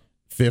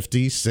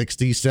 50,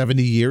 60,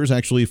 70 years,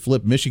 actually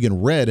flip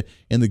Michigan red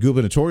in the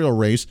gubernatorial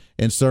race,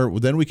 and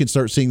then we can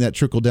start seeing that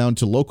trickle down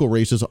to local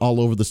races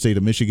all over the state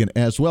of Michigan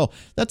as well.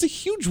 That's a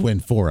huge win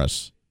for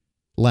us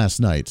last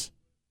night.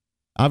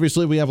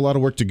 Obviously, we have a lot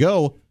of work to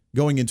go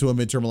going into a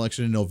midterm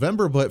election in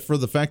November, but for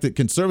the fact that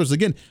conservatives,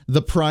 again,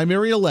 the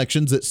primary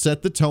elections that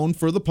set the tone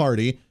for the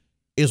party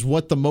is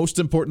what the most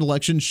important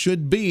election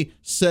should be,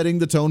 setting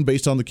the tone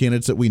based on the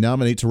candidates that we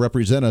nominate to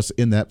represent us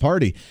in that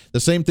party.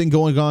 The same thing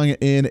going on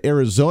in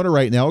Arizona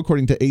right now,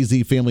 according to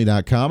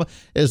azfamily.com,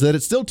 is that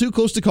it's still too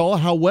close to call.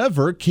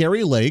 However,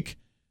 Kari Lake,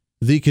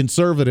 the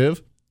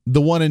conservative, the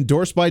one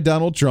endorsed by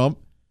Donald Trump,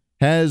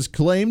 has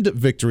claimed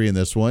victory in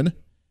this one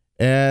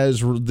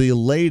as the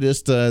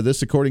latest,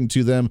 this according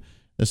to them,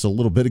 this a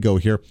little bit ago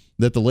here,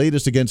 that the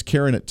latest against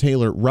Karen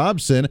Taylor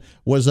Robson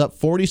was up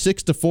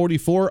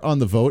 46-44 on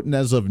the vote. And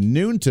as of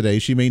noon today,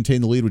 she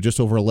maintained the lead with just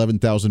over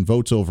 11,000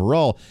 votes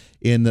overall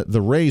in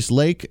the race.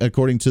 Lake,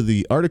 according to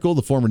the article,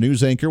 the former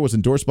news anchor, was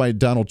endorsed by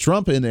Donald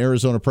Trump in the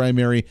Arizona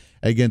primary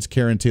against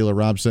Karen Taylor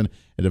Robson.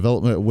 A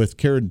development with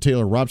Karen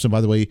Taylor Robson,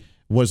 by the way,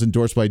 was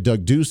endorsed by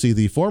Doug Ducey,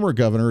 the former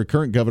governor,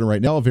 current governor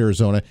right now of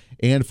Arizona,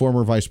 and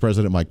former Vice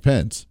President Mike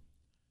Pence.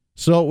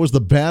 So it was the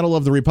battle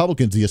of the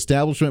Republicans, the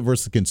establishment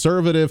versus the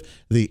conservative,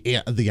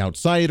 the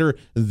outsider,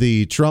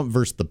 the Trump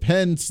versus the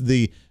Pence,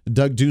 the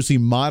Doug Ducey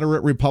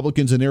moderate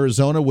Republicans in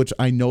Arizona, which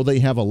I know they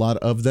have a lot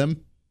of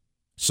them.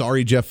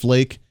 Sorry, Jeff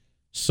Flake.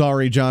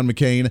 Sorry, John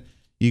McCain.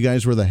 You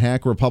guys were the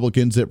hack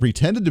Republicans that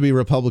pretended to be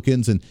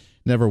Republicans and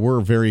never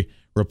were very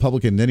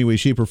Republican in any way,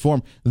 shape, or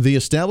form. The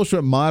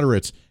establishment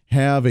moderates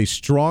have a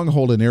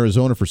stronghold in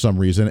Arizona for some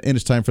reason, and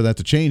it's time for that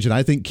to change. And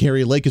I think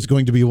Kari Lake is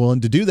going to be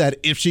willing to do that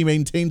if she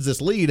maintains this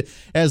lead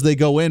as they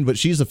go in. But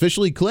she's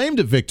officially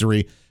claimed a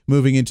victory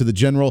moving into the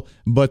general,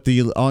 but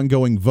the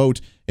ongoing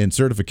vote and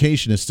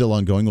certification is still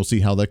ongoing. We'll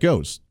see how that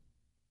goes.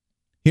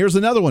 Here's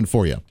another one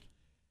for you.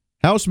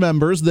 House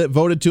members that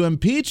voted to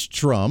impeach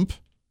Trump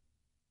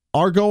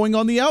are going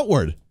on the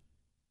outward.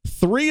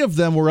 3 of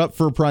them were up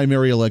for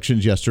primary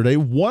elections yesterday.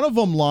 1 of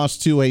them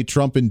lost to a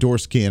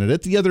Trump-endorsed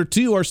candidate. The other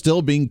 2 are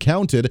still being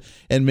counted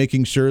and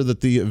making sure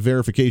that the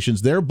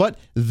verification's there, but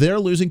they're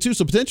losing too.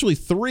 So potentially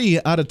 3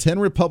 out of 10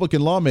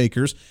 Republican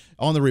lawmakers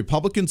on the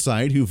Republican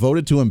side who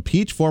voted to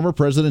impeach former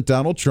President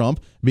Donald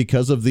Trump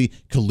because of the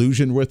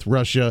collusion with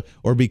Russia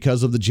or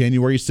because of the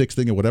January 6th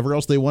thing or whatever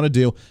else they want to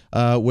do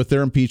with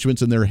their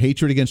impeachments and their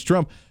hatred against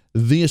Trump.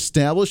 The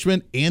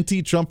establishment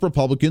anti-Trump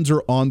Republicans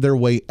are on their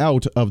way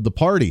out of the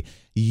party.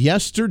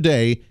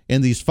 Yesterday,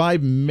 in these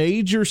 5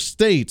 major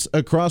states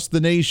across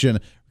the nation,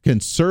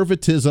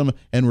 conservatism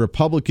and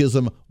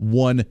republicanism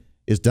won,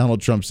 as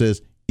Donald Trump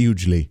says,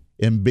 hugely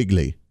and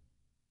bigly.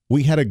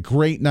 We had a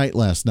great night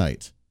last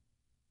night,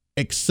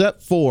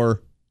 except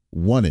for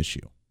one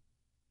issue.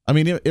 I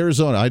mean,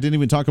 Arizona, I didn't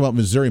even talk about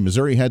Missouri.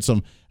 Missouri had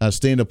some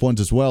stand-up ones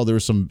as well. There were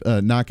some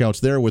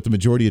knockouts there with the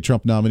majority of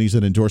Trump nominees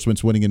and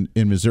endorsements winning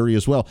in Missouri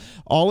as well.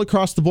 All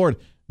across the board,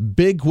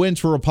 big wins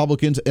for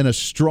Republicans in a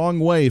strong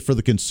way for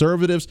the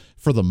conservatives,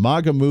 for the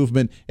MAGA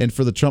movement, and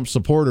for the Trump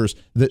supporters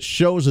that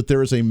shows that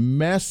there is a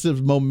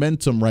massive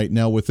momentum right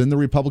now within the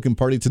Republican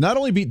Party to not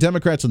only beat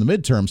Democrats in the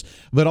midterms,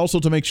 but also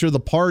to make sure the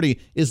party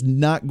is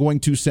not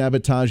going to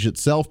sabotage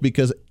itself,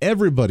 because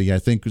everybody, I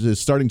think, is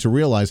starting to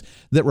realize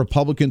that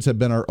Republicans have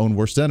been our own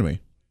worst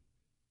enemy.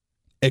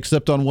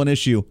 Except on one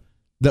issue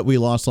that we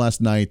lost last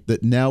night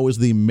that now is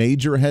the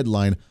major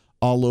headline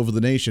all over the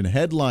nation.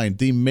 Headline,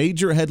 the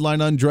major headline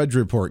on Drudge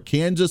Report.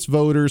 Kansas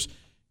voters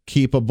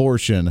keep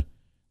abortion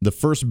the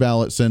first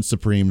ballot since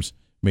Supremes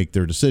make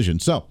their decision.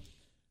 So,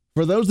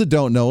 for those that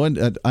don't know,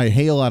 and I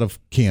hail out of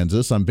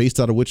Kansas. I'm based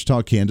out of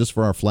Wichita, Kansas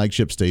for our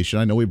flagship station.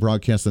 I know we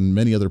broadcast in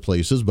many other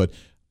places, but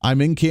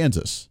I'm in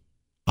Kansas.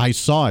 I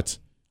saw it.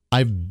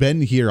 I've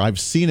been here. I've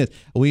seen it.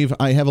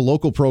 I have a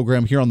local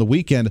program here on the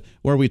weekend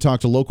where we talk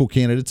to local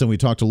candidates and we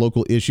talk to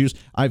local issues.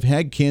 I've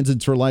had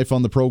Kansans for Life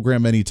on the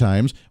program many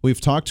times.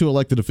 We've talked to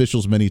elected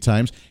officials many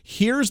times.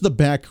 Here's the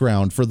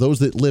background for those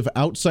that live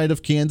outside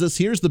of Kansas.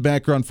 Here's the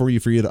background for you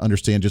to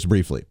understand just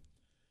briefly.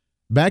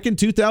 Back in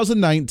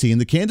 2019,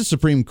 the Kansas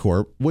Supreme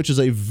Court, which is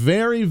a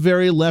very,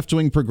 very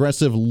left-wing,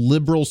 progressive,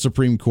 liberal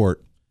Supreme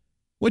Court,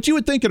 which you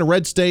would think in a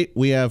red state,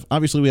 we have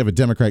a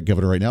Democrat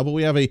governor right now, but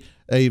we have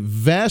a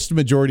vast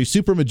majority,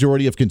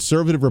 supermajority of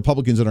conservative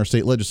Republicans in our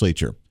state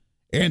legislature.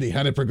 Andy,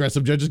 how did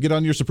progressive judges get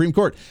on your Supreme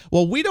Court?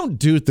 Well, we don't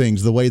do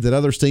things the way that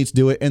other states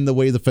do it and the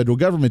way the federal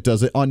government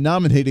does it on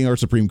nominating our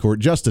Supreme Court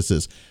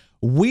justices.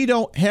 We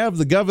don't have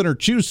the governor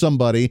choose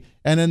somebody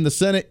and then the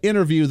Senate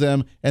interview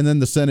them and then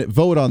the Senate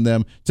vote on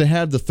them to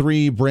have the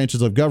three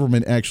branches of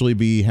government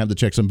actually have the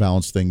checks and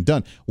balance thing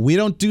done. We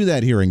don't do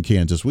that here in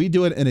Kansas. We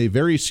do it in a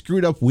very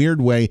screwed up, weird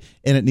way,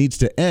 and it needs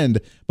to end.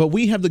 But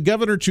we have the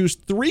governor choose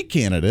three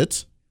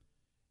candidates,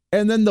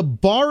 and then the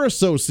Bar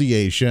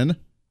Association,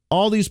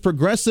 all these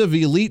progressive,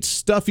 elite,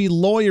 stuffy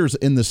lawyers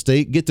in the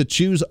state get to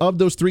choose of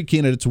those three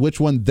candidates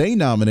which one they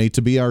nominate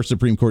to be our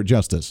Supreme Court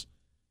justice.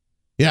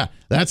 Yeah,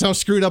 that's how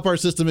screwed up our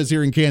system is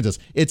here in Kansas.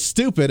 It's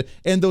stupid,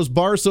 and those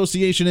Bar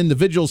Association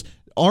individuals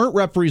aren't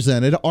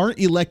represented, aren't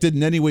elected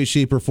in any way,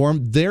 shape, or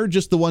form. They're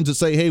just the ones that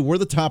say, hey, we're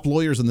the top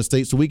lawyers in the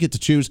state, so we get to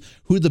choose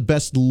who the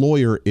best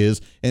lawyer is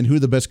and who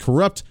the best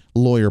corrupt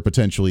lawyer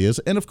potentially is.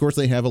 And, of course,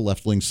 they have a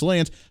left-wing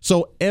slant.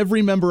 So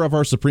every member of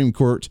our Supreme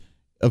Court,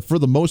 for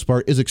the most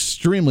part, is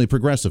extremely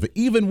progressive,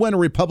 even when a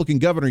Republican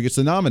governor gets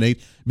to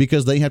nominate,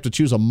 because they have to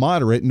choose a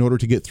moderate in order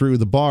to get through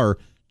the bar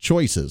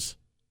choices.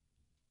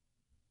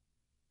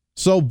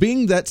 So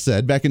being that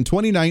said, back in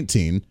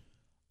 2019,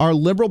 our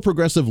liberal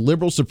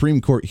Supreme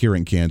Court here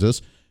in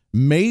Kansas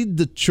made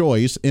the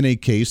choice in a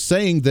case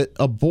saying that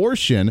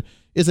abortion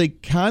is a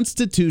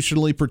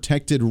constitutionally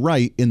protected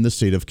right in the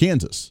state of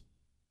Kansas,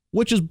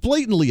 which is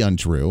blatantly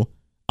untrue.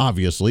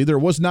 Obviously, there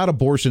was not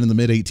abortion in the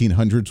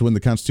mid-1800s when the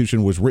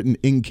Constitution was written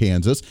in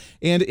Kansas.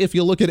 And if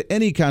you look at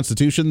any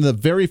constitution, the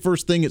very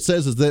first thing it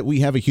says is that we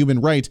have a human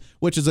right,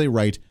 which is a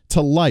right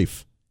to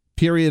life.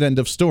 Period. End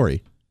of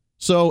story.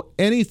 So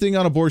anything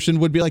on abortion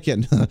would be like, yeah,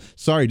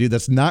 sorry, dude,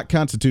 that's not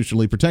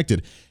constitutionally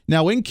protected.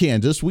 Now, in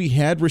Kansas, we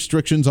had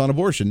restrictions on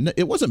abortion.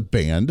 It wasn't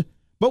banned,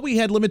 but we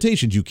had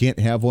limitations. You can't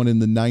have one in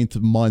the 9th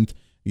month.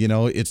 You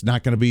know, it's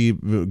not going to be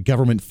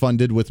government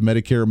funded with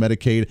Medicare or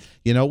Medicaid.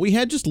 You know, we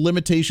had just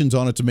limitations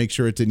on it to make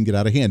sure it didn't get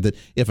out of hand. That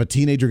if a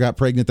teenager got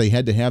pregnant, they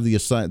had to have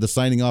the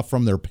signing off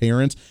from their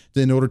parents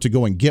in order to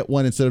go and get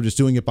one instead of just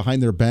doing it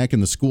behind their back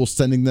and the school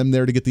sending them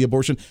there to get the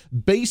abortion.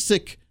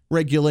 Basic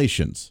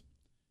regulations.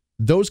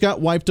 Those got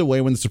wiped away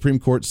when the Supreme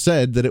Court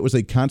said that it was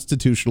a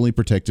constitutionally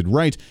protected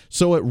right.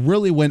 So it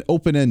really went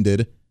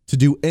open-ended to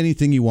do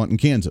anything you want in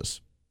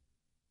Kansas.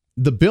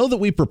 The bill that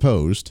we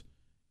proposed,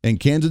 and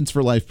Kansans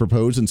for Life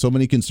proposed, and so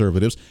many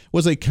conservatives,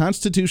 was a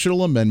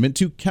constitutional amendment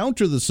to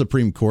counter the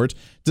Supreme Court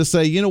to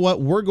say, you know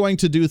what, we're going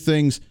to do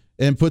things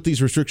and put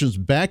these restrictions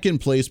back in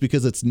place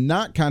because it's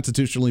not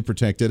constitutionally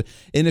protected.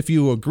 And if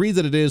you agree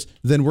that it is,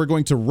 then we're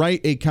going to write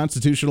a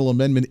constitutional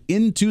amendment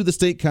into the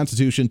state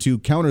constitution to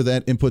counter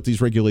that and put these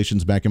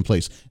regulations back in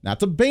place. Not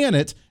to ban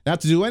it, not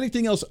to do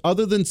anything else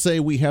other than say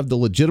we have the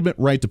legitimate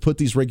right to put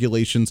these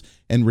regulations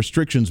and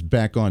restrictions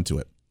back onto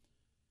it.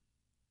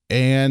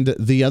 And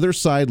the other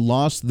side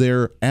lost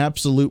their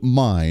absolute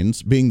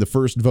minds, being the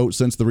first vote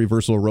since the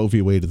reversal of Roe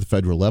v. Wade at the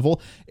federal level.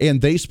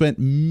 And they spent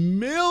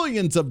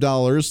millions of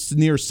dollars,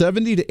 near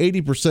 70 to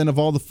 80% of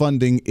all the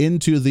funding,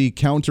 into the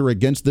counter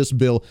against this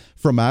bill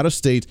from out of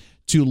state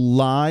to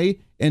lie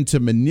and to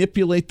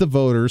manipulate the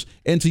voters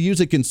and to use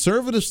a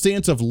conservative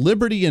stance of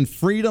liberty and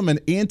freedom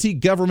and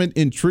anti-government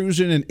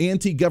intrusion and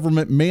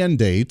anti-government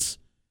mandates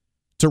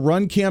to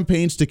run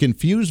campaigns to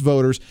confuse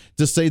voters,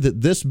 to say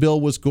that this bill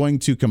was going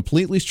to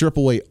completely strip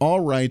away all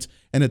rights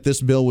and that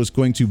this bill was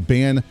going to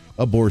ban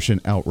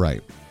abortion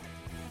outright,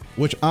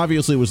 which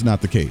obviously was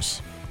not the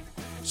case.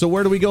 So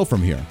where do we go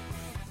from here?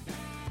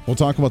 We'll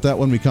talk about that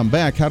when we come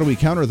back. How do we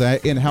counter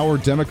that, and how are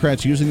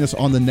Democrats using this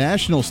on the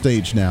national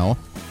stage now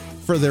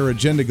for their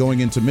agenda going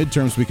into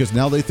midterms, because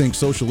now they think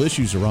social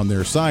issues are on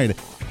their side,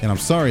 and I'm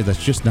sorry,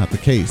 that's just not the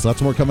case.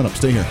 Lots more coming up.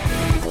 Stay here.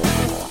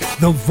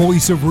 The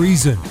Voice of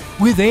Reason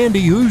with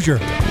Andy Hoosier.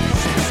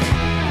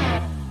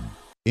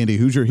 Andy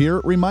Hoosier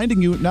here,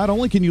 reminding you not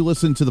only can you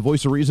listen to The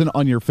Voice of Reason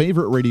on your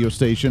favorite radio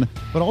station,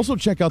 but also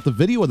check out the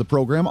video of the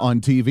program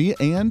on TV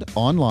and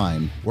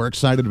online. We're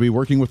excited to be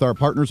working with our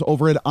partners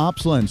over at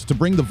OpsLens to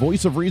bring The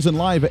Voice of Reason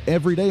live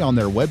every day on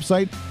their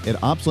website at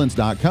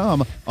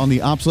opslens.com, on the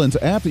OpsLens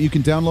app that you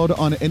can download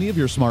on any of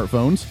your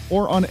smartphones,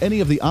 or on any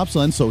of the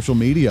OpsLens social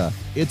media.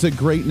 It's a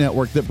great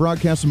network that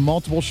broadcasts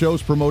multiple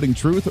shows promoting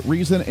truth,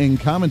 reason, and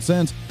common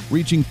sense,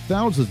 reaching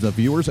thousands of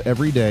viewers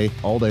every day,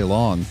 all day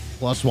long.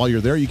 Plus, while you're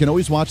there, you can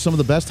always watch some of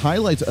the best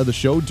highlights of the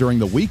show during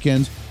the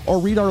weekends or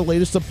read our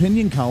latest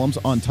opinion columns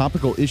on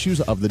topical issues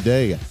of the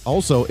day.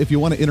 Also, if you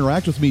want to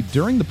interact with me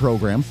during the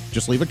program,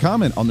 just leave a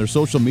comment on their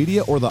social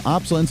media or the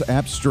OpsLens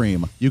app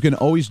stream. You can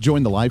always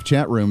join the live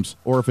chat rooms,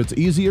 or if it's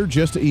easier,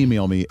 just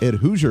email me at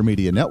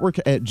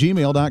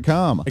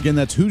HoosierMediaNetwork@gmail.com. Again,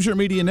 that's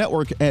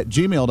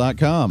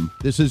HoosierMediaNetwork@gmail.com.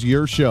 This is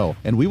your show,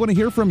 and we want to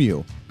hear from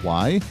you.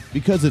 Why?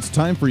 Because it's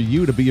time for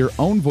you to be your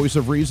own voice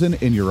of reason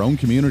in your own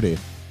community.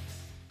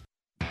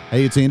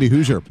 Hey, it's Andy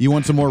Hoosier. You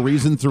want some more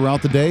reason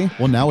throughout the day?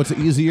 Well, now it's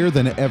easier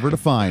than ever to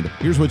find.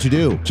 Here's what you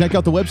do. Check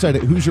out the website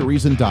at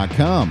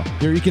HoosierReason.com.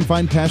 There you can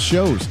find past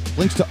shows,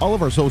 links to all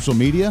of our social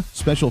media,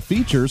 special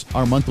features,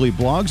 our monthly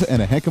blogs,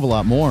 and a heck of a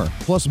lot more.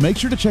 Plus, make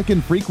sure to check in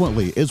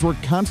frequently, as we're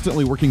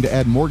constantly working to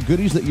add more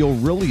goodies that you'll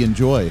really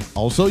enjoy.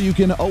 Also, you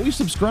can always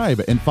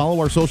subscribe and follow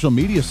our social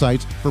media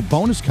sites for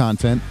bonus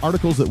content,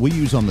 articles that we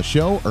use on the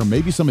show, or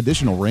maybe some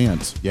additional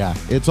rants. Yeah,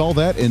 it's all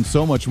that and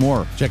so much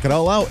more. Check it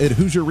all out at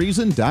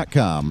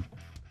HoosierReason.com.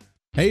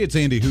 Hey, it's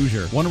Andy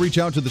Hoosier. Want to reach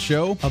out to the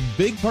show? A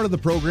big part of the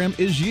program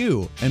is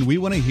you, and we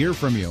want to hear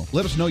from you.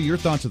 Let us know your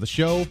thoughts of the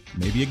show,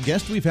 maybe a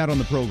guest we've had on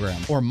the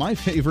program, or my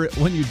favorite,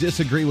 when you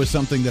disagree with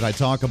something that I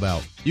talk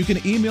about. You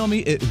can email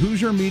me at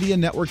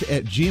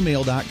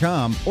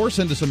HoosierMediaNetwork@gmail.com or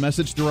send us a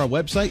message through our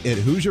website at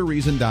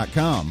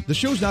HoosierReason.com. The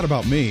show's not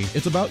about me,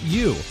 it's about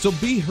you. So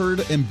be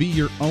heard and be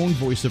your own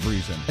voice of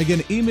reason.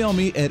 Again, email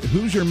me at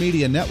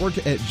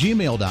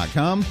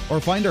HoosierMediaNetwork@gmail.com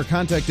or find our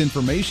contact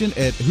information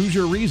at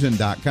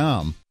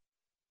HoosierReason.com.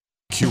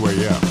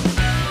 QAM.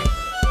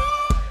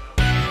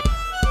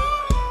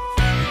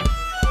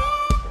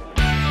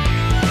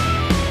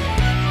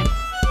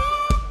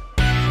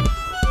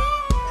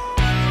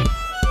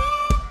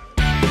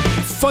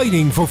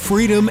 Fighting for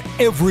freedom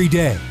every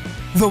day.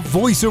 The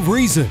Voice of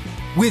Reason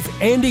with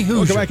Andy Hoosier.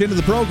 Welcome back into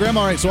the program.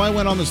 All right, so I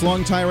went on this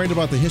long tirade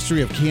about the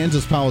history of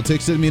Kansas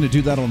politics. Didn't mean to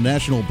do that on a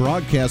national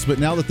broadcast, but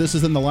now that this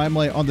is in the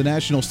limelight on the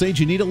national stage,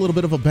 you need a little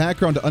bit of a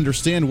background to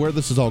understand where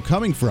this is all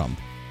coming from,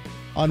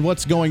 on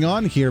what's going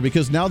on here,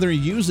 because now they're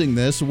using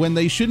this when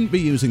they shouldn't be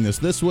using this.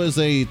 This was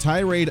a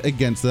tirade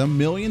against them,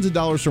 millions of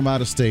dollars from out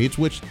of state,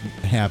 which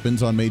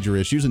happens on major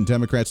issues, and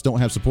Democrats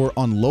don't have support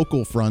on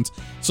local fronts,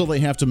 so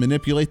they have to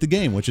manipulate the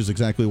game, which is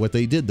exactly what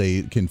they did.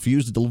 They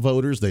confused the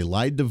voters, they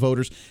lied to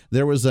voters.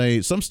 There was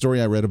some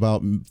story I read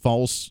about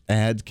false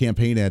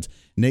campaign ads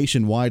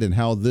nationwide, and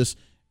how this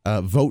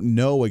vote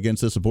no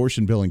against this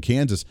abortion bill in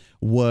Kansas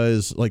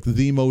was like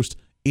the most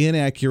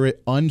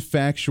inaccurate,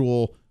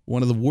 unfactual,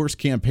 one of the worst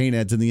campaign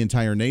ads in the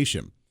entire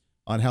nation,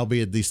 on how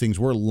bad these things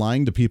were,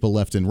 lying to people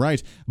left and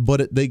right.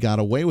 But they got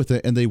away with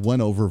it, and they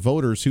won over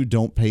voters who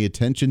don't pay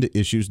attention to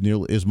issues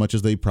nearly as much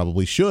as they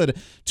probably should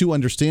to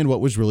understand what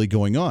was really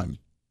going on.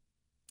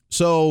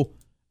 So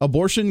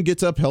abortion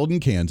gets upheld in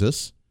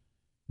Kansas.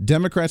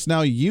 Democrats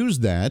now use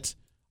that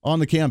on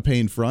the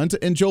campaign front,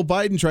 and Joe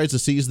Biden tries to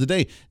seize the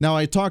day. Now,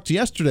 I talked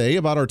yesterday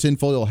about our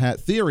tinfoil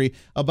hat theory,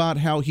 about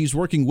how he's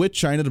working with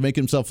China to make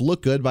himself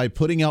look good by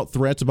putting out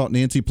threats about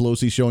Nancy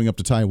Pelosi showing up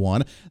to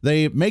Taiwan.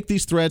 They make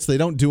these threats, they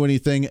don't do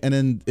anything, and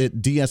then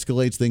it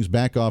de-escalates things,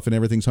 back off, and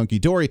everything's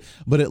hunky-dory.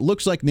 But it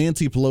looks like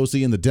Nancy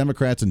Pelosi and the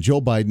Democrats and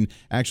Joe Biden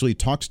actually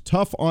talked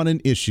tough on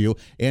an issue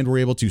and were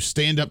able to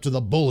stand up to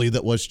the bully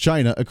that was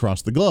China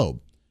across the globe.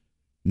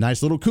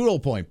 Nice little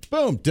kudo point.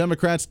 Boom.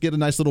 Democrats get a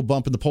nice little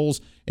bump in the polls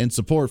in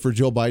support for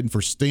Joe Biden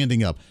for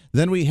standing up.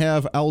 Then we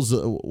have Al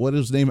Jazeera,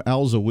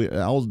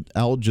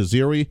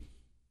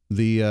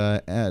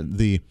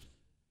 the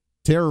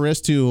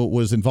terrorist who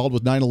was involved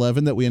with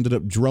 9/11 that we ended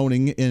up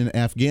droning in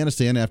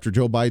Afghanistan after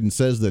Joe Biden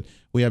says that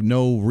we have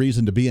no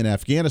reason to be in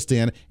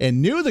Afghanistan,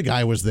 and knew the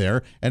guy was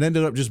there and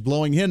ended up just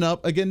blowing him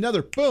up. Again,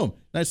 another boom.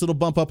 Nice little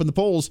bump up in the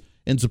polls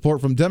in support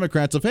from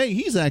Democrats of, hey,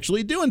 he's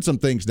actually doing some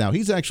things now.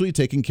 He's actually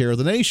taking care of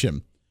the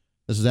nation.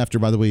 This is after,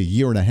 by the way, a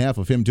year and a half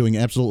of him doing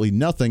absolutely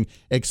nothing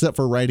except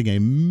for writing a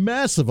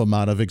massive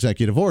amount of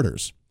executive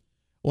orders.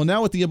 Well,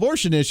 now with the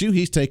abortion issue,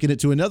 he's taken it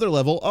to another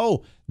level.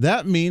 Oh,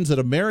 that means that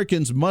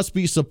Americans must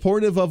be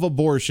supportive of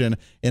abortion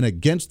and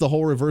against the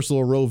whole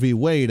reversal of Roe v.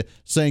 Wade,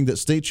 saying that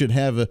states should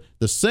have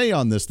the say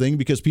on this thing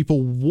because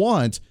people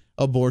want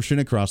abortion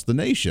across the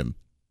nation.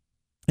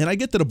 And I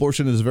get that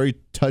abortion is a very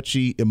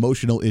touchy,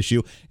 emotional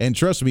issue. And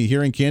trust me,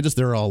 here in Kansas,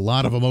 there are a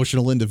lot of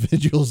emotional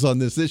individuals on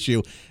this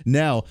issue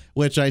now,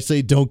 which I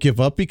say don't give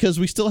up, because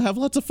we still have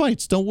lots of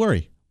fights. Don't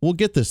worry. We'll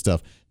get this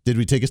stuff. Did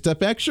we take a step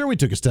back? Sure, we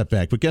took a step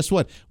back. But guess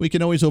what? We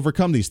can always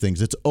overcome these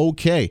things. It's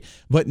okay.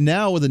 But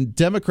now with the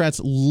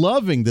Democrats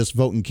loving this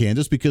vote in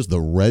Kansas, because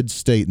the red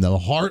state and the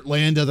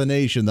heartland of the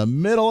nation, the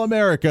middle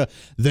America,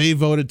 they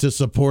voted to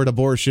support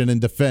abortion and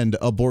defend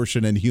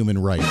abortion and human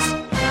rights,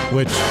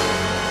 which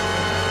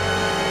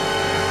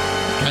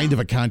kind of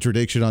a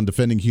contradiction on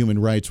defending human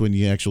rights when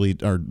you actually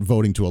are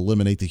voting to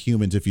eliminate the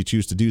humans if you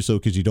choose to do so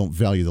because you don't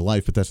value the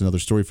life. But that's another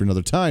story for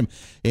another time,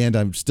 and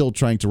I'm still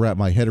trying to wrap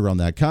my head around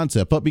that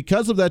concept. But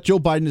because of that, Joe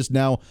Biden has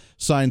now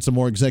signed some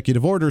more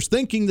executive orders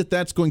thinking that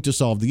that's going to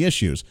solve the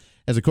issues.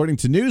 As according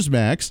to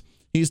Newsmax,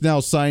 he's now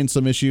signed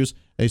some issues,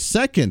 a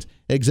second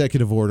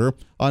executive order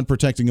on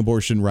protecting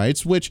abortion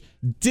rights, which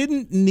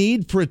didn't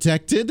need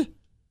protected.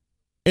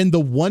 And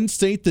the one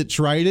state that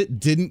tried it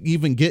didn't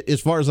even get,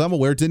 as far as I'm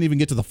aware, didn't even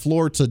get to the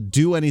floor to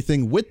do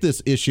anything with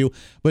this issue,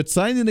 but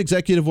signed an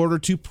executive order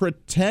to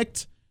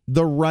protect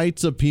the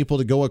rights of people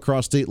to go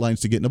across state lines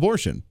to get an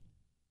abortion.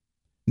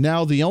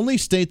 Now, the only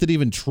state that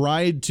even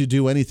tried to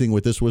do anything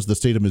with this was the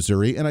state of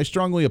Missouri, and I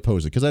strongly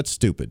oppose it because that's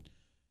stupid.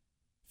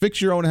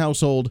 Fix your own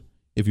household.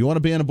 If you want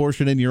to ban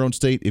abortion in your own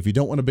state, if you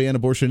don't want to ban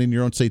abortion in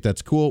your own state,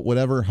 that's cool,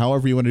 whatever,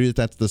 however you want to do it,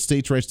 that's the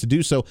state's rights to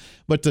do so.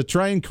 But to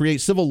try and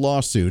create civil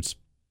lawsuits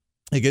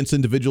against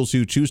individuals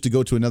who choose to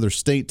go to another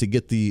state to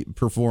get the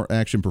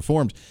action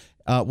performed,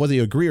 whether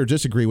you agree or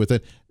disagree with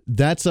it,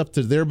 that's up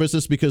to their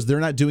business because they're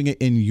not doing it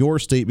in your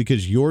state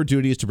because your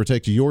duty is to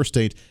protect your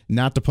state,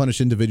 not to punish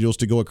individuals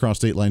to go across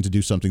state lines to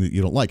do something that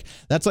you don't like.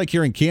 That's like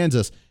here in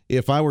Kansas.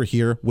 If I were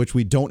here, which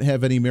we don't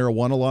have any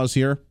marijuana laws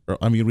here,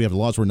 we have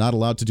laws we're not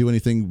allowed to do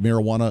anything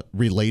marijuana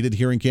related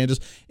here in Kansas.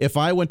 If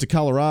I went to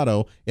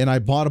Colorado and I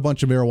bought a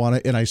bunch of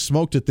marijuana and I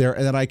smoked it there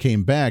and then I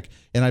came back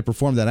and I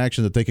performed that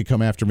action, that they could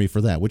come after me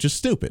for that, which is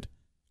stupid.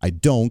 I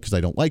don't, because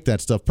I don't like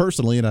that stuff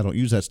personally, and I don't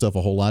use that stuff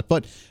a whole lot.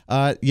 But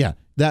yeah,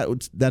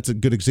 that's a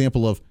good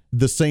example of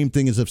the same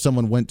thing as if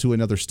someone went to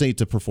another state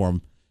to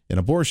perform an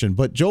abortion.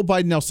 But Joe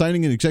Biden now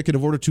signing an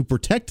executive order to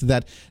protect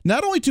that,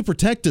 not only to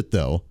protect it,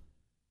 though,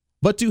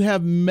 but to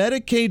have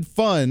Medicaid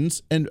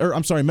funds,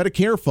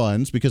 Medicare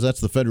funds, because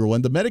that's the federal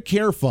one, the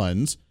Medicare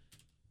funds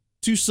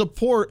to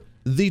support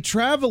the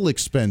travel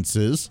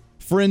expenses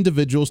for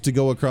individuals to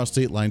go across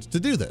state lines to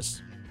do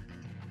this.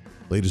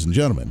 Ladies and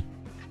gentlemen,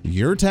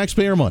 your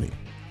taxpayer money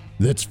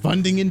that's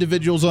funding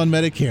individuals on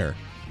Medicare,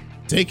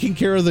 taking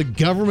care of the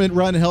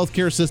government-run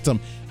healthcare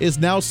system, is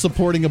now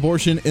supporting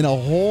abortion in a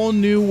whole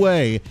new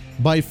way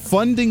by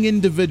funding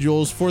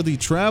individuals for the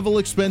travel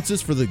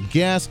expenses, for the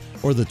gas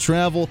or the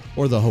travel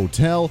or the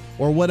hotel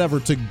or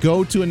whatever to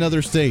go to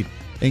another state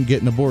and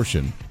get an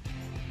abortion.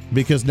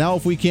 Because now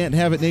if we can't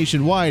have it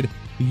nationwide,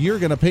 you're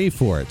going to pay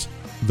for it.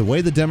 The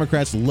way the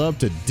Democrats love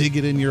to dig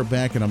it in your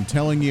back, and I'm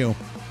telling you,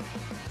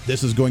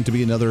 this is going to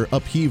be another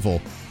upheaval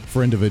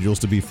for individuals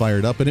to be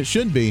fired up, and it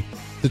should be,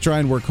 to try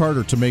and work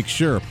harder to make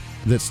sure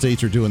that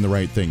states are doing the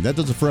right thing. That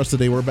does it for us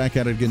today. We're back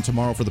at it again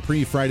tomorrow for the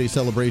pre-Friday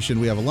celebration.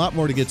 We have a lot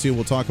more to get to.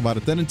 We'll talk about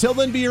it then. Until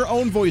then, be your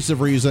own voice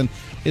of reason.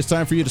 It's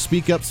time for you to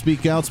speak up,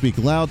 speak out, speak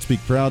loud, speak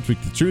proud,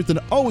 speak the truth, and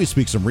always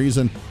speak some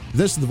reason.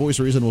 This is the Voice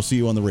of Reason. We'll see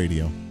you on the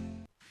radio.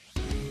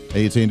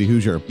 Hey, it's Andy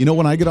Hoosier. You know,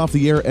 when I get off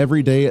the air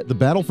every day, the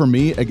battle for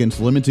me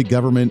against limited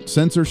government,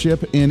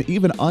 censorship, and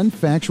even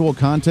unfactual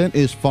content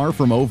is far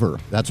from over.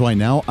 That's why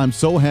now I'm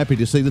so happy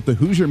to say that the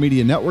Hoosier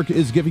Media Network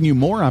is giving you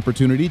more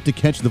opportunity to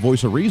catch the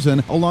Voice of Reason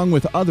along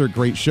with other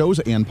great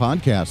shows and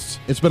podcasts.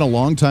 It's been a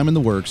long time in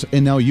the works,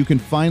 and now you can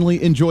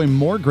finally enjoy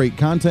more great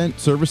content,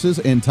 services,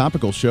 and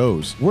topical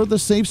shows. We're the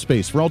safe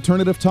space for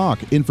alternative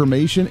talk,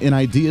 information, and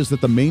ideas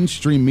that the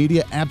mainstream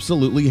media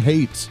absolutely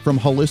hates. From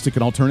holistic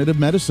and alternative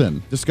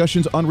medicine,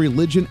 discussions on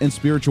religion and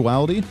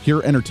spirituality,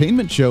 pure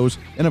entertainment shows,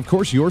 and of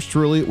course yours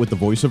truly with the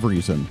Voice of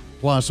Reason.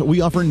 Plus, we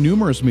offer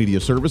numerous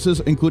media services,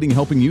 including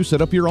helping you set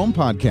up your own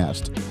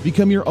podcast.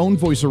 Become your own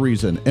Voice of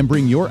Reason and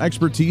bring your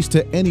expertise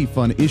to any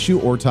fun issue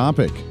or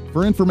topic.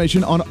 For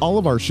information on all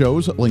of our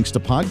shows, links to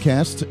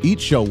podcasts,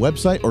 each show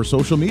website or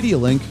social media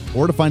link,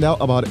 or to find out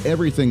about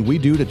everything we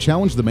do to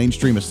challenge the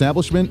mainstream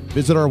establishment,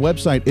 visit our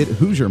website at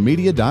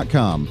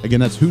HoosierMedia.com. Again,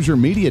 that's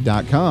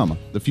HoosierMedia.com,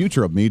 the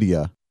future of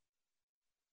media.